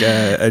got like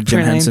a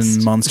Jim Pronounced.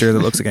 Henson monster that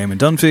looks like Eamon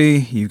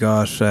Dunphy. You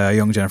got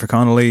young Jennifer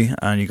Connelly,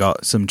 and you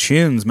got some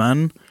tunes,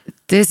 man.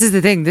 This is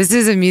the thing. This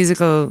is a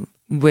musical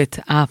with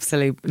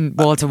absolute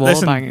wall-to-wall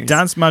Listen,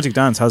 bangers. Magic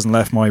Dance hasn't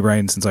left my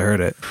brain since I heard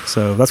it.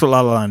 So that's what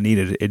La La Land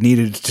needed. It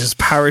needed to just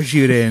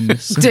parachute in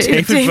some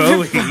David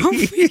Bowie.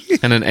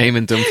 And an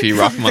Eamon Dunphy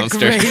rock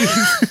monster.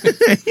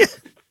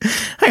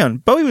 Hang on,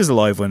 Bowie was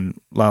alive when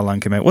La La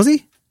Land came out, was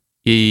he?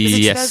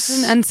 Yes.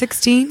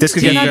 2016? This could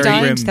Did get he not very die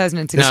in grim.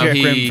 2016? This could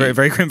get grim, very,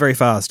 very grim, very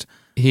fast.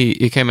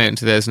 He came out in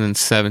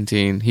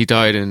 2017. He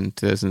died in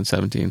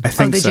 2017. I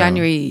think so.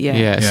 January,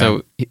 yeah.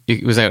 So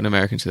it was out in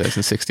America in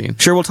 2016.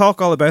 Sure, we'll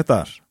talk all about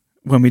that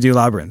when we do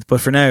Labyrinth.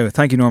 But for now,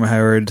 thank you, Norma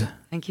Howard.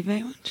 Thank you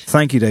very much.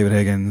 Thank you, David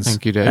Higgins.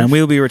 Thank you, Dave. And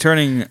we'll be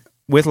returning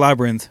with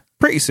Labyrinth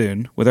pretty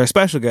soon with our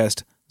special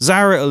guest,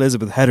 Zara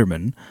Elizabeth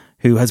Hederman,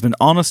 who has been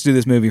on us to do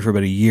this movie for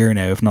about a year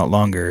now, if not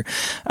longer.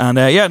 And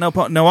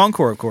No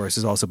Encore, of course,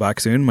 is also back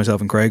soon.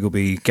 Myself and Craig will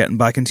be getting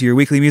back into your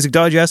weekly music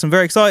digest. I'm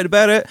very excited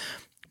about it.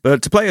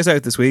 But to play us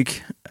out this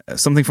week,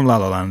 something from La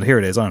La Land. Here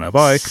it is. I don't know.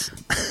 Bye. It's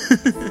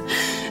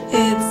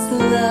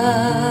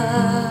love.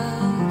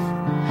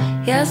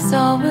 Yes,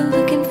 all we're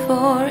looking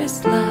for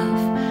is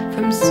love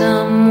from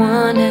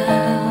someone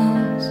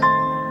else.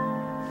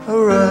 A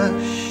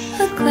rush,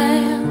 A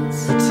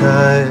glance, a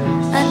touch,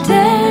 a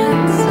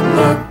dance, a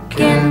look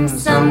in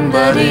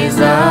somebody's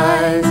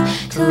eyes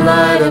to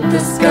light up the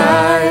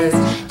skies,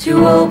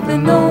 to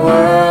open the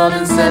world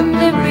and send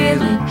it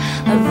reeling.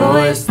 A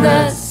voice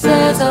that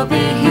says I'll be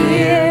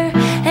here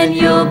and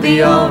you'll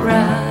be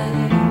alright.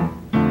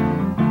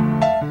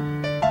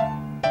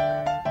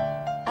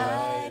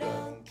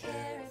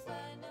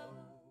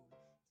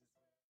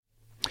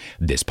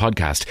 This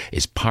podcast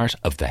is part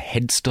of the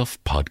Head Stuff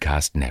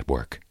Podcast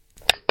Network.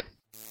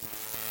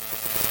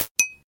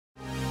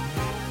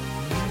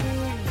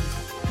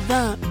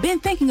 Been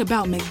thinking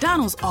about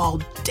McDonald's all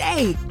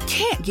day.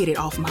 Can't get it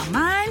off my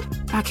mind.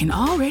 I can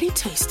already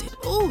taste it.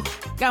 Ooh,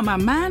 got my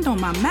mind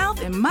on my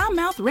mouth and my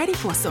mouth ready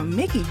for some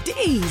Mickey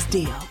D's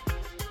deal.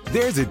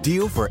 There's a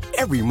deal for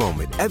every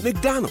moment at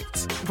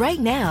McDonald's. Right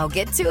now,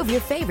 get 2 of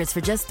your favorites for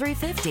just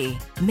 $3.50.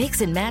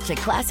 Mix and match a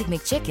classic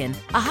McChicken,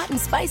 a hot and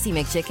spicy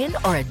McChicken,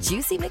 or a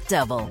juicy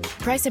McDouble.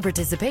 Price and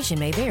participation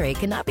may vary.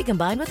 Cannot be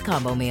combined with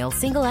combo meal.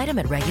 Single item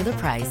at regular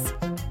price.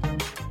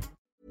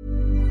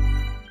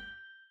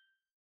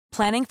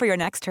 Planning for your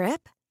next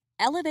trip?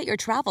 Elevate your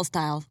travel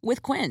style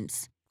with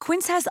Quince.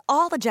 Quince has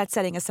all the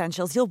jet-setting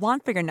essentials you'll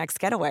want for your next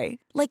getaway,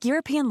 like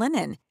European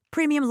linen,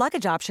 premium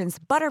luggage options,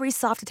 buttery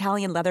soft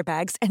Italian leather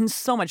bags, and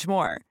so much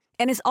more.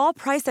 And is all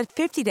priced at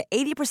 50 to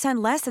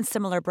 80% less than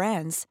similar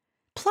brands.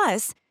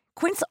 Plus,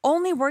 Quince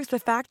only works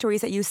with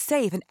factories that use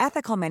safe and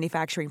ethical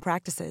manufacturing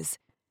practices.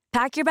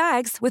 Pack your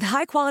bags with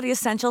high-quality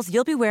essentials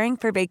you'll be wearing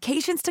for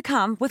vacations to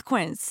come with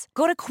Quince.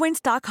 Go to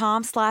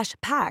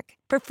quince.com/pack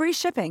for free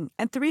shipping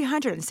and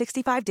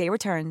 365-day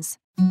returns.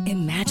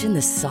 Imagine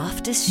the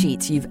softest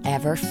sheets you've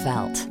ever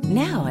felt.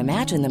 Now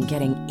imagine them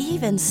getting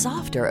even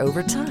softer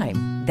over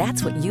time.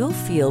 That's what you'll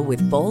feel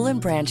with Boll &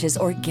 Branch's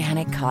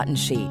organic cotton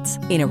sheets.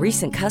 In a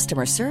recent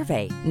customer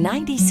survey,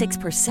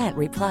 96%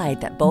 replied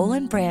that Boll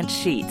 & Branch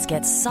sheets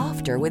get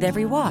softer with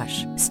every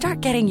wash.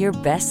 Start getting your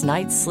best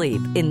night's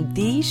sleep in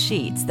these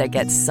sheets that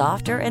get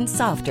softer and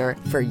softer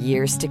for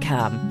years to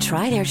come.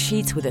 Try their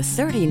sheets with a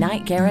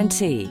 30-night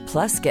guarantee.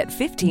 Plus, get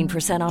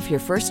 15% off your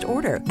first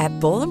order at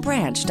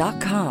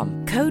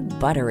bollandbranch.com. Code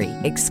BUTTERY.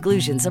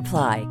 Exclusions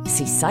apply.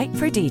 See site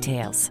for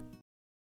details.